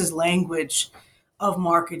uses language of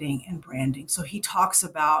marketing and branding. So he talks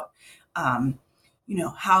about,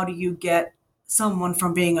 how do you get someone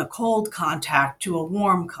from being a cold contact to a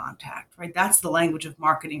warm contact, right? That's the language of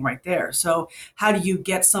marketing right there. So how do you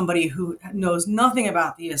get somebody who knows nothing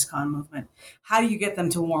about the ISKCON movement? How do you get them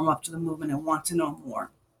to warm up to the movement and want to know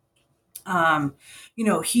more?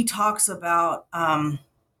 He talks about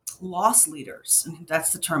loss leaders, and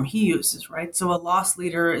that's the term he uses, right? So a loss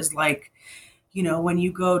leader is like, when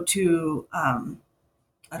you go to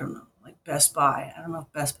I don't know, like Best Buy. I don't know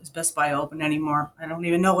if Best Buy open anymore. I don't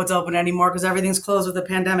even know what's open anymore because everything's closed with the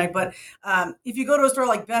pandemic. But if you go to a store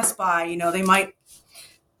like Best Buy,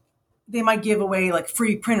 they might give away like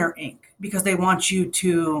free printer ink because they want you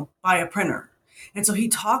to buy a printer. And so he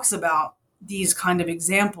talks about these kind of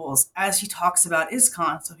examples as he talks about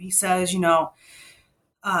ISKCON. So he says,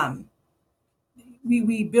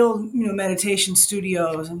 we build, meditation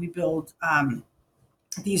studios, and we build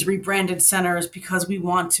these rebranded centers because we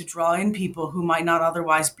want to draw in people who might not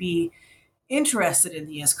otherwise be interested in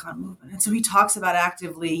the ISKCON movement. And so he talks about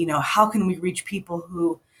actively, how can we reach people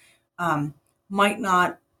who might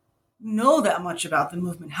not know that much about the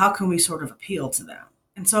movement? How can we sort of appeal to them?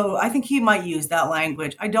 And so I think he might use that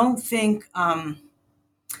language. I don't think Radhanath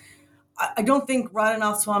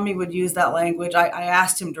Swami would use that language. I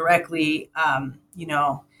asked him directly, I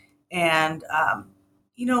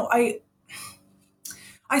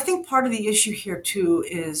think part of the issue here too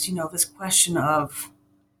is, this question of,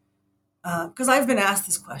 because I've been asked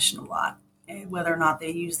this question a lot, whether or not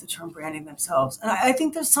they use the term branding themselves. And I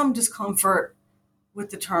think there's some discomfort with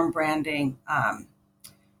the term branding,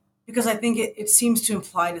 because I think it seems to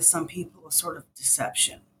imply to some people a sort of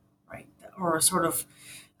deception, right? Or a sort of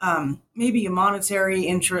maybe a monetary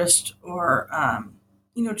interest, or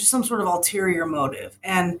just some sort of ulterior motive.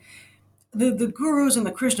 And the gurus and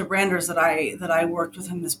the Krishna branders that I worked with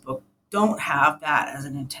in this book don't have that as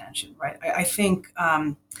an intention, right? I think,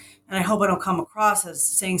 and I hope I don't come across as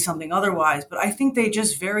saying something otherwise, but I think they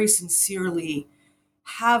just very sincerely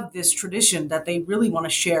have this tradition that they really want to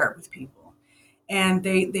share with people. And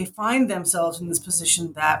they find themselves in this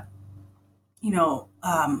position that,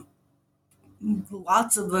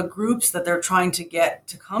 lots of the groups that they're trying to get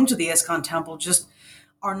to come to the ISKCON temple just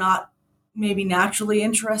are not maybe naturally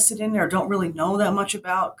interested in, or don't really know that much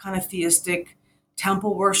about kind of theistic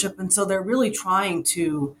temple worship. And so they're really trying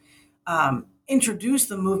to introduce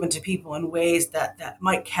the movement to people in ways that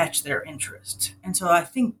might catch their interest. And so I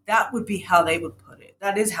think that would be how they would put it.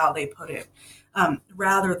 That is how they put it,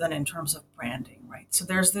 rather than in terms of branding, right? So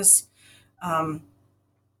there's this, term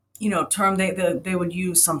they would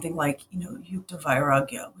use something like, yukta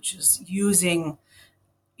vairagya, which is using,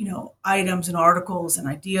 items and articles and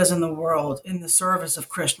ideas in the world in the service of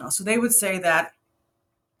Krishna. So they would say that,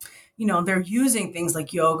 they're using things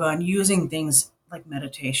like yoga and using things like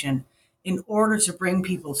meditation in order to bring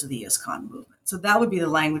people to the ISKCON movement. So that would be the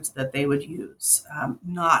language that they would use,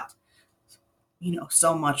 not,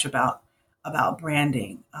 so much about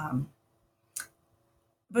branding.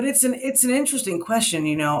 But it's an interesting question.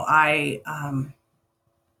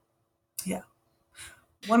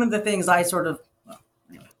 One of the things I sort of,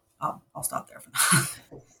 anyway, I'll stop there for now.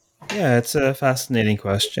 Yeah, it's a fascinating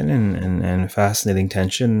question and fascinating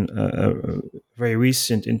tension. A very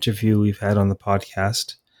recent interview we've had on the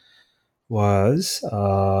podcast was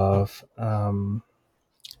of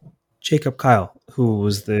Jacob Kyle, who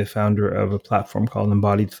was the founder of a platform called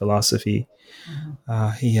Embodied Philosophy.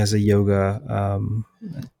 Mm-hmm. He has a yoga,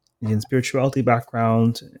 Indian spirituality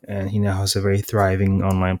background, and he now has a very thriving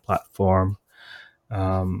online platform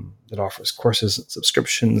that offers courses and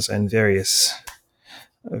subscriptions and various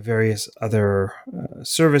other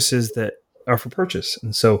services that are for purchase.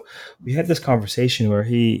 And so we had this conversation where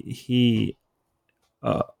he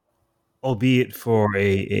albeit for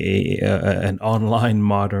an online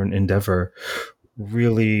modern endeavor,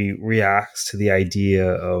 really reacts to the idea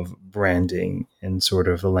of branding and sort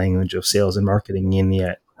of the language of sales and marketing, and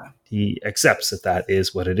yet he accepts that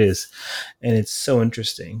is what it is. And it's so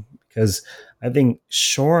interesting because I think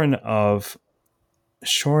shorn of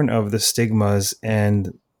the stigmas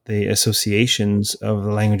and the associations of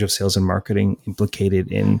the language of sales and marketing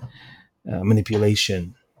implicated in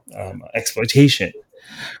manipulation, exploitation,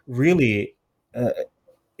 really,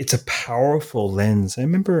 it's a powerful lens. I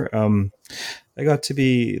remember I got to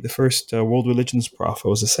be the first world religions prof. I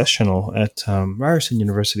was a sessional at Ryerson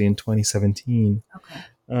University in 2017. Okay.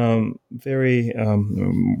 Very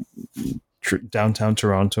downtown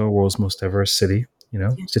Toronto, world's most diverse city,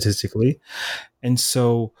 statistically. And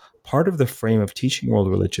so part of the frame of teaching world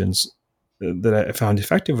religions that I found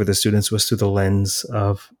effective with the students was through the lens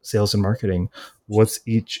of sales and marketing. What's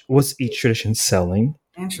each tradition selling?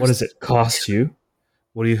 What does it cost you?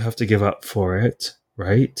 What do you have to give up for it?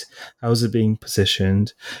 Right? How is it being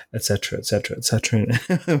positioned, et cetera, et cetera, et cetera.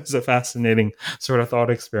 It was a fascinating sort of thought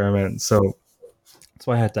experiment. So that's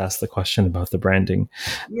why I had to ask the question about the branding.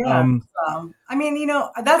 Yeah.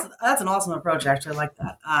 That's an awesome approach. Actually, I like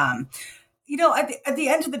that. At the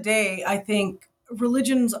end of the day, I think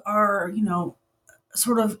religions are,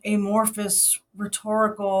 sort of amorphous,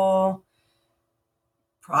 rhetorical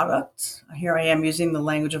product. Here I am using the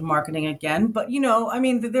language of marketing again, but I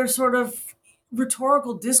mean, they're sort of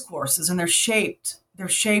rhetorical discourses, and they're shaped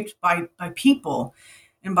by people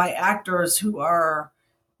and by actors who are,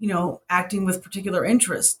 acting with particular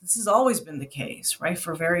interests. This has always been the case, right,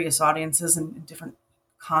 for various audiences and in different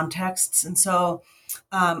contexts. And so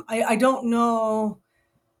I don't know,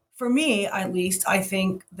 for me at least, I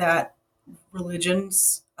think that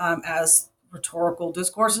religions as rhetorical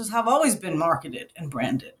discourses have always been marketed and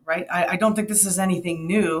branded, right? I don't think this is anything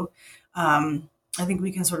new. I think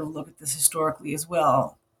we can sort of look at this historically as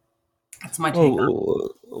well. That's my take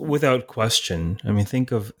on it. Without question. I mean,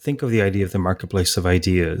 think of the idea of the marketplace of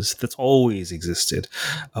ideas that's always existed.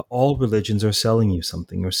 All religions are selling you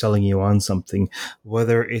something or selling you on something,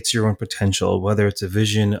 whether it's your own potential, whether it's a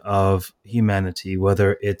vision of humanity,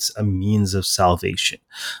 whether it's a means of salvation,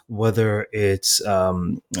 whether it's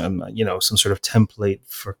some sort of template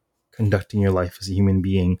for conducting your life as a human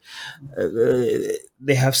being.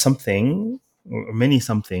 They have something, or many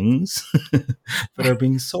somethings, that are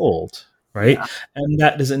being sold. Right. Yeah. And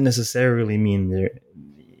that doesn't necessarily mean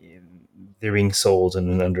they're being sold in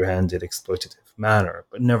an underhanded, exploitative manner.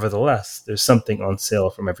 But nevertheless, there's something on sale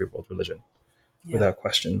from every world religion, without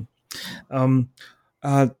question.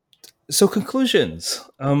 So conclusions.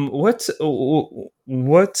 What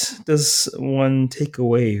does one take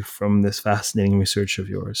away from this fascinating research of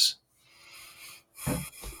yours?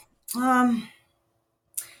 I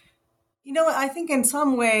think in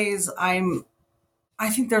some ways I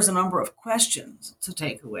think there's a number of questions to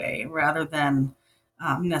take away rather than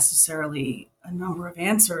necessarily a number of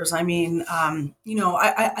answers. I mean,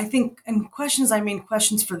 I think, and questions, I mean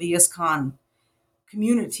questions for the ISKCON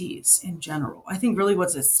communities in general. I think really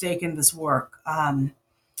what's at stake in this work,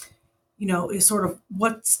 is sort of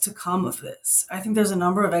what's to come of this. I think there's a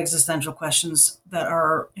number of existential questions that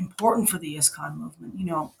are important for the ISKCON movement.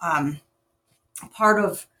 Part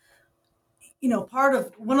of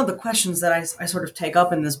one of the questions that I sort of take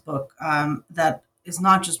up in this book, that is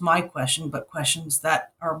not just my question, but questions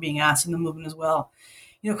that are being asked in the movement as well,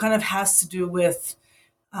 kind of has to do with,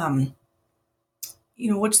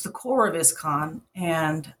 what's the core of ISKCON?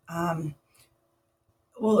 And,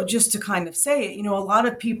 just to kind of say it, a lot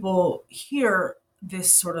of people hear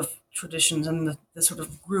this sort of traditions and the sort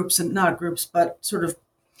of groups, and not groups, but sort of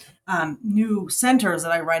new centers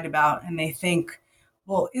that I write about, and they think,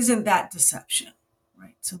 well, isn't that deception,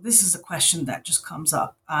 right? So this is a question that just comes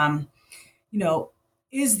up.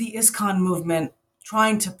 Is the ISKCON movement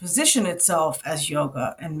trying to position itself as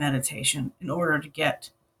yoga and meditation in order to get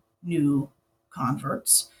new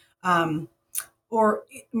converts? Is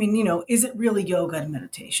it really yoga and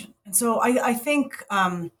meditation? And so I think,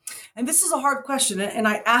 and this is a hard question, and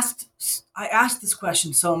I asked this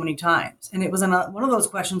question so many times, and it was one of those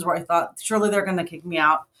questions where I thought, surely they're going to kick me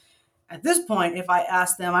out at this point if I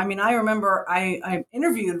asked them. I mean, I remember I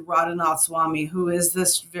interviewed Radhanath Swami, who is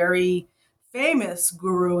this very famous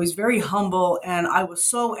guru. He's very humble, and I was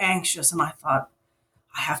so anxious, and I thought,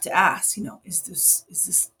 I have to ask, is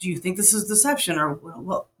this, do you think this is deception? Or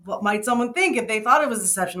what might someone think if they thought it was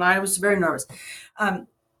deception? I was very nervous. And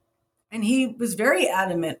he was very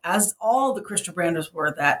adamant, as all the Krishna branders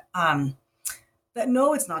were, that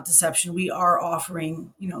no, it's not deception. We are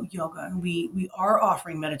offering, yoga, and we are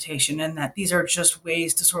offering meditation, and that these are just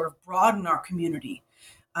ways to sort of broaden our community.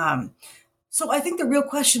 So I think the real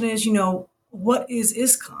question is, what is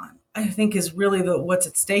ISKCON? I think is really what's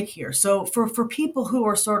at stake here. So for people who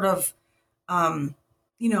are sort of, so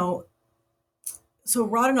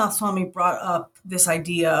Radhanath Swami brought up this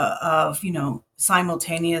idea of,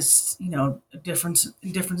 simultaneous, difference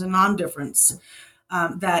and non-difference,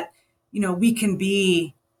 that, we can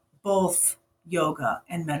be both yoga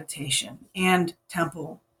and meditation and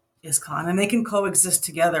temple ISKCON, and they can coexist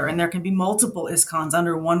together, and there can be multiple ISKCONs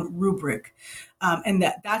under one rubric. And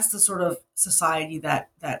that's the sort of society that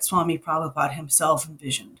Swami Prabhupada himself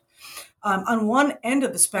envisioned. On one end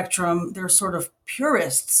of the spectrum, there's sort of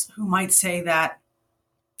purists who might say that,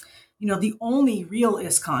 the only real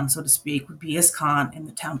ISKCON, so to speak, would be ISKCON in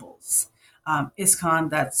the temples. ISKCON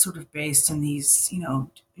that's sort of based in these,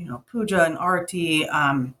 puja and arati,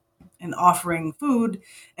 and offering food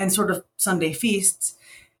and sort of Sunday feasts.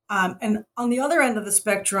 And on the other end of the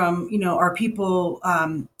spectrum, are people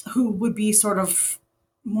who would be sort of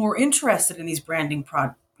more interested in these branding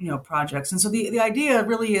projects. And so the idea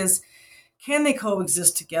really is, can they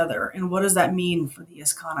coexist together? And what does that mean for the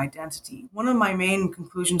ISKCON identity? One of my main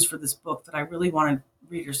conclusions for this book that I really wanted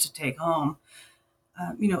readers to take home,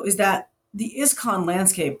 is that the ISKCON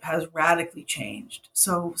landscape has radically changed.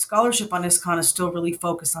 So scholarship on ISKCON is still really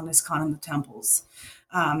focused on ISKCON in the temples.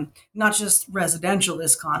 Not just residential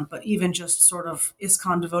ISKCON, but even just sort of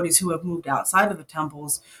ISKCON devotees who have moved outside of the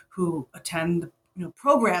temples, who attend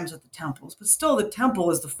programs at the temples. But still, the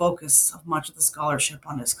temple is the focus of much of the scholarship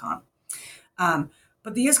on ISKCON.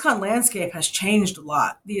 But the ISKCON landscape has changed a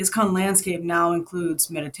lot. The ISKCON landscape now includes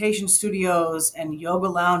meditation studios and yoga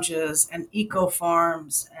lounges and eco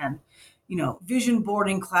farms and vision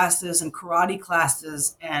boarding classes and karate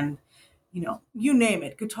classes and you name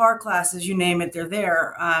it, guitar classes, you name it, they're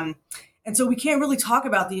there. And so we can't really talk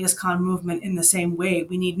about the ISKCON movement in the same way.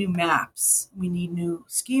 We need new maps. We need new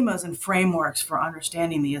schemas and frameworks for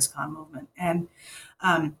understanding the ISKCON movement. And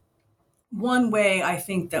one way I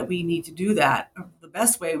think that we need to do that, or the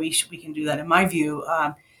best way we can do that, in my view,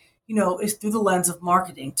 is through the lens of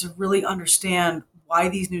marketing, to really understand why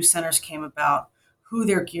these new centers came about, who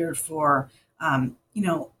they're geared for,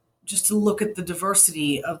 just to look at the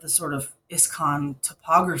diversity of the sort of ISKCON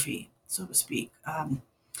topography, so to speak.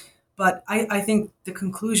 But I think the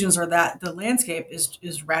conclusions are that the landscape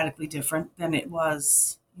is radically different than it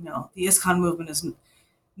was. The ISKCON movement is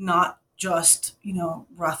not just,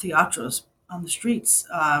 Rath Yatras on the streets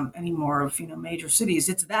anymore of, major cities.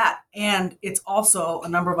 It's that. And it's also a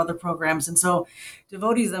number of other programs. And so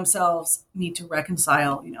devotees themselves need to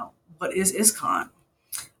reconcile, what is ISKCON?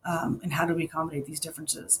 And how do we accommodate these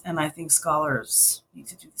differences? And I think scholars need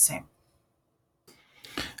to do the same.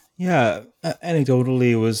 Yeah,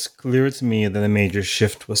 anecdotally, it was clear to me that a major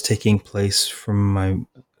shift was taking place from my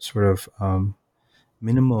sort of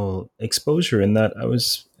minimal exposure, in that I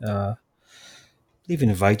was, I believe,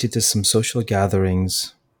 invited to some social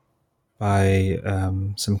gatherings by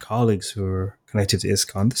some colleagues who were connected to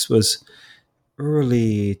ISKCON. This was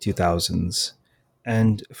early 2000s.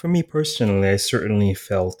 And for me personally, I certainly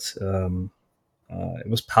felt it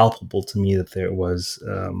was palpable to me that there was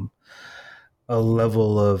a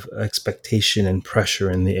level of expectation and pressure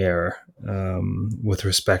in the air with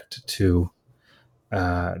respect to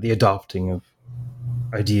the adopting of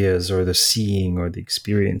ideas, or the seeing or the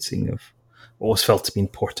experiencing of what was felt to be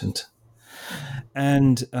important.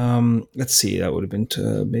 And let's see, that would have been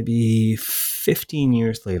maybe 15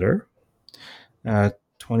 years later.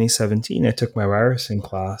 2017, I took my Ryerson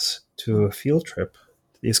class to a field trip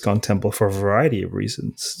to the ISKCON temple for a variety of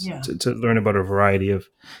reasons, to learn about a variety of,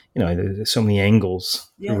 there's so many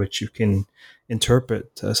angles through which you can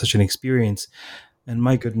interpret such an experience. And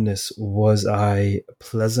my goodness, was I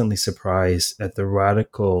pleasantly surprised at the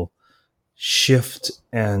radical shift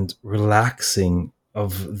and relaxing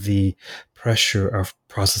of the pressure of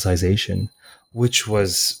processization, which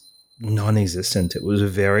was non-existent. It was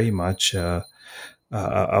very much a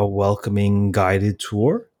welcoming guided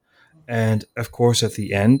tour. And of course, at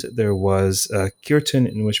the end, there was a kirtan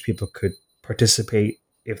in which people could participate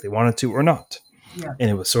if they wanted to or not. Yeah. And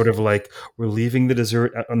it was sort of like, we're leaving the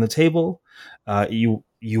dessert on the table. You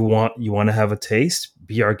want to have a taste,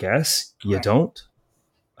 be our guest. You don't.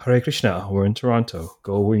 Hare Krishna, we're in Toronto.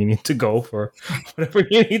 Go where you need to go for whatever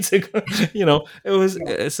you need to go. It was,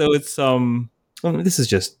 so it's, this is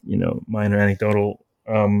just, minor anecdotal,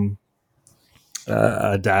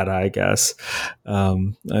 data, I guess.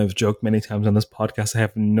 I've joked many times on this podcast, I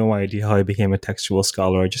have no idea how I became a textual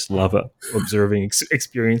scholar. I just love observing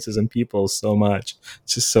experiences and people so much.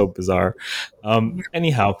 It's just so bizarre.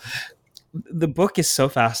 Anyhow, the book is so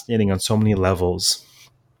fascinating on so many levels.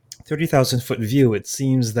 30,000-foot view, it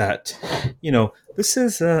seems that, this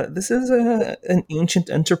is an ancient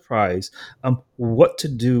enterprise. What to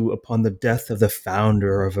do upon the death of the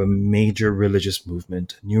founder of a major religious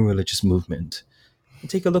movement, new religious movement. And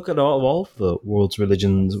take a look at all the world's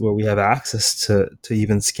religions where we have access to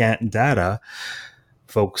even scant data.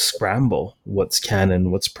 Folks scramble. What's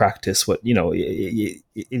canon? What's practice? What, it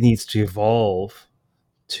needs to evolve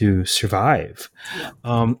to survive.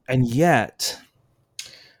 And yet,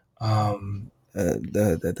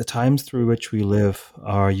 the times through which we live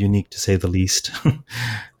are unique, to say the least.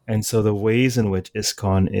 And so the ways in which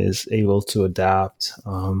ISKCON is able to adapt,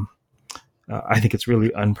 I think it's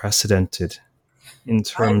really unprecedented in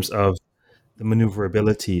terms of the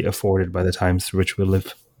maneuverability afforded by the times through which we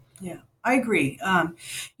live. Yeah, I agree. And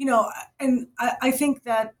I think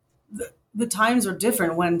that the times are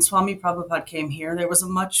different. When Swami Prabhupada came here, there was a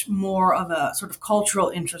much more of a sort of cultural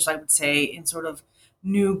interest, I would say, in sort of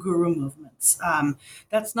new guru movements.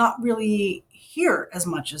 That's not really here as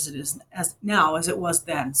much as it is as now as it was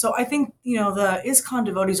then. So I think, the ISKCON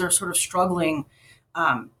devotees are sort of struggling,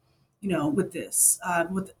 with this.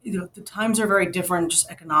 The times are very different, just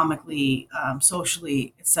economically,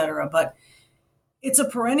 socially, etc. But it's a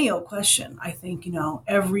perennial question. I think,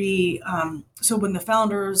 every, so when the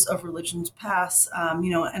founders of religions pass,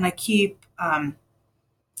 and I keep, kind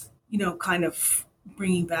of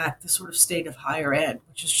bringing back the sort of state of higher ed,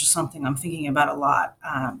 which is just something I'm thinking about a lot.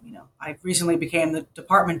 I recently became the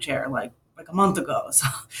department chair, like a month ago.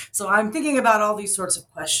 So I'm thinking about all these sorts of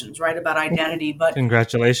questions, right, about identity. But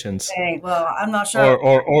Congratulations. well, I'm not sure.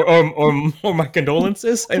 Or my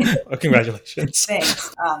condolences. Congratulations.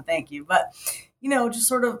 Thanks. Thank you. But, just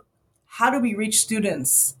sort of how do we reach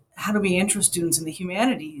students? How do we interest students in the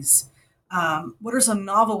humanities? What are some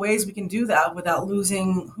novel ways we can do that without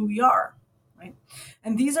losing who we are, right?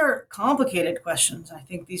 And these are complicated questions. I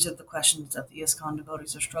think these are the questions that the ISKCON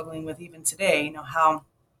devotees are struggling with even today. How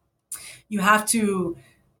you have to,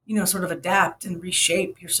 sort of adapt and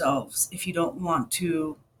reshape yourselves if you don't want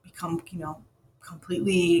to become,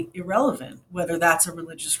 completely irrelevant, whether that's a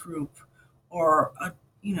religious group or a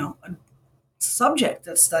subject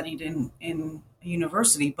that's studied in a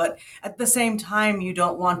university. But at the same time, you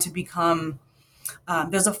don't want to become,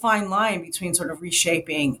 there's a fine line between sort of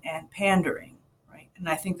reshaping and pandering, right? And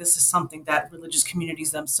I think this is something that religious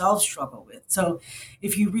communities themselves struggle with. So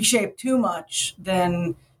if you reshape too much,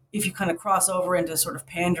 then if you kind of cross over into sort of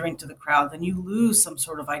pandering to the crowd, then you lose some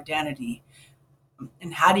sort of identity.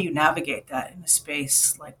 And how do you navigate that in a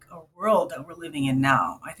space like a world that we're living in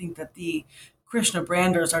now? I think that the Krishna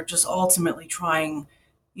branders are just ultimately trying,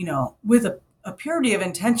 with a purity of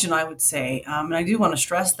intention, I would say, and I do want to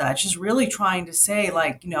stress that, just really trying to say,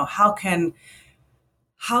 like, how can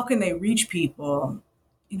they reach people?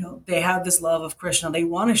 They have this love of Krishna. They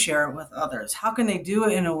want to share it with others. How can they do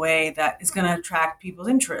it in a way that is going to attract people's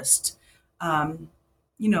interest? And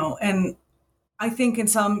I think in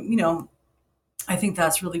some, I think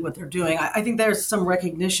that's really what they're doing. I think there's some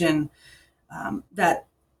recognition that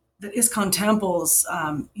ISKCON temples,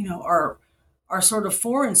 are sort of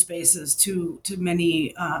foreign spaces to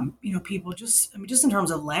many, people. Just in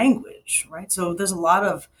terms of language, right? So there's a lot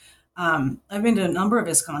of I've been to a number of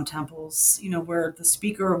ISKCON temples, where the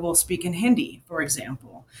speaker will speak in Hindi, for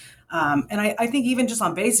example. And I think even just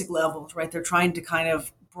on basic levels, right, they're trying to kind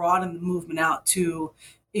of broaden the movement out to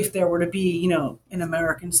if there were to be, an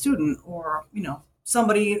American student or,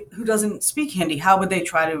 somebody who doesn't speak Hindi, how would they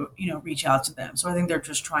try to, reach out to them? So I think they're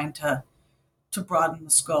just trying to broaden the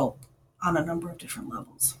scope on a number of different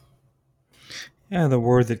levels. Yeah, the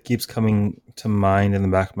word that keeps coming to mind in the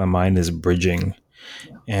back of my mind is bridging.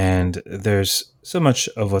 Yeah. And there's so much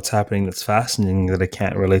of what's happening that's fascinating that I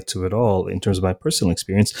can't relate to at all in terms of my personal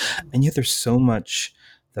experience. And yet there's so much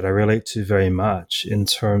that I relate to very much in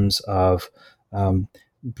terms of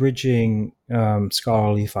bridging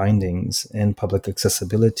scholarly findings and public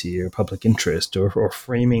accessibility or public interest or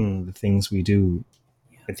framing the things we do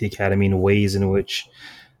at the Academy in ways in which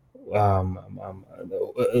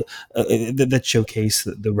that showcase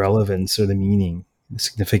the relevance or the meaning, the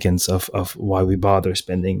significance of why we bother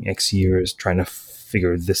spending X years trying to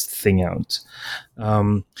figure this thing out.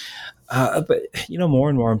 But more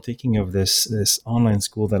and more I'm thinking of this online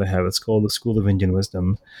school that I have. It's called the School of Indian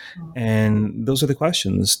Wisdom. And those are the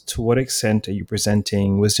questions. To what extent are you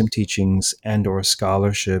presenting wisdom teachings and or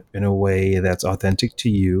scholarship in a way that's authentic to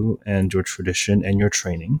you and your tradition and your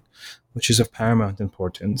training, which is of paramount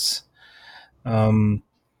importance. And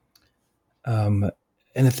at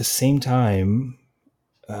the same time,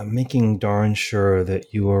 making darn sure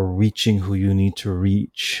that you are reaching who you need to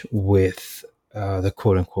reach with the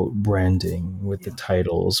quote unquote branding, with the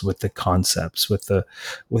titles, with the concepts, with the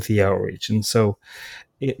outreach. And so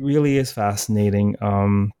it really is fascinating.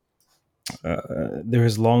 There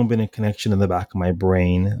has long been a connection in the back of my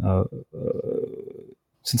brain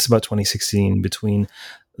since about 2016 between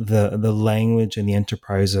the language and the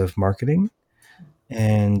enterprise of marketing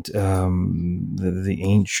and the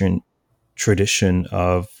ancient tradition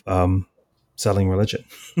of selling religion.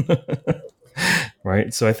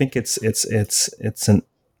 Right. So I think it's an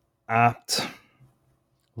apt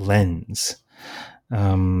lens.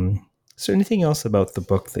 Is there anything else about the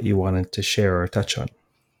book that you wanted to share or touch on?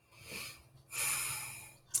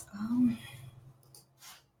 I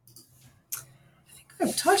think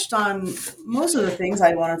I've touched on most of the things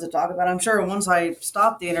I wanted to talk about. I'm sure once I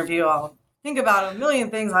stop the interview, I'll think about a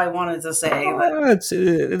million things I wanted to say.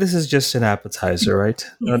 This is just an appetizer, right?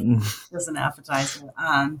 Just an appetizer.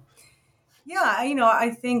 Yeah, I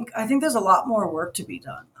think there's a lot more work to be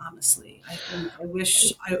done. Honestly, I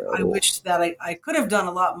wish that I could have done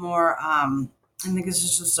a lot more. I think this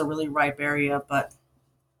is just a really ripe area, but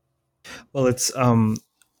well, it's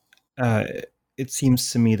it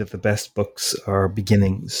seems to me that the best books are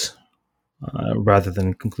beginnings, rather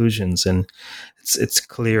than conclusions. And it's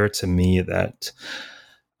clear to me that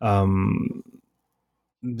the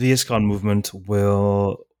ISKCON movement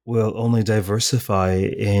will only diversify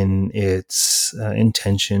in its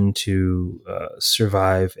intention to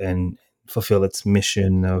survive and fulfill its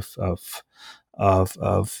mission of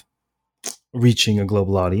reaching a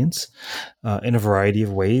global audience in a variety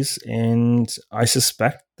of ways. And I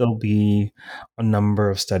suspect there'll be a number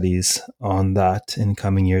of studies on that in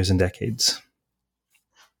coming years and decades.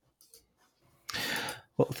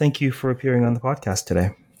 Well, thank you for appearing on the podcast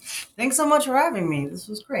today. Thanks so much for having me. This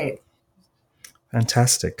was great.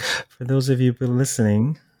 Fantastic. For those of you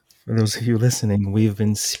listening, we've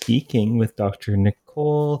been speaking with Dr.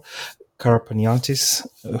 Nicole Karapanagiotis,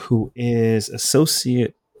 who is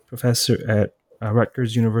Associate Professor at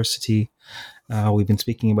Rutgers University. We've been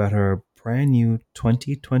speaking about her brand new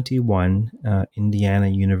 2021 Indiana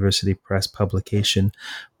University Press publication,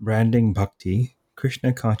 Branding Bhakti,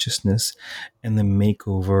 Krishna Consciousness, and the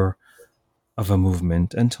Makeover of a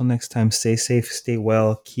Movement. Until next time, stay safe, stay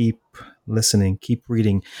well, keep listening, keep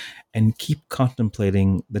reading, and keep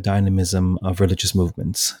contemplating the dynamism of religious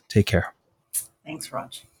movements. Take care. Thanks,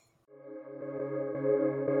 Raj.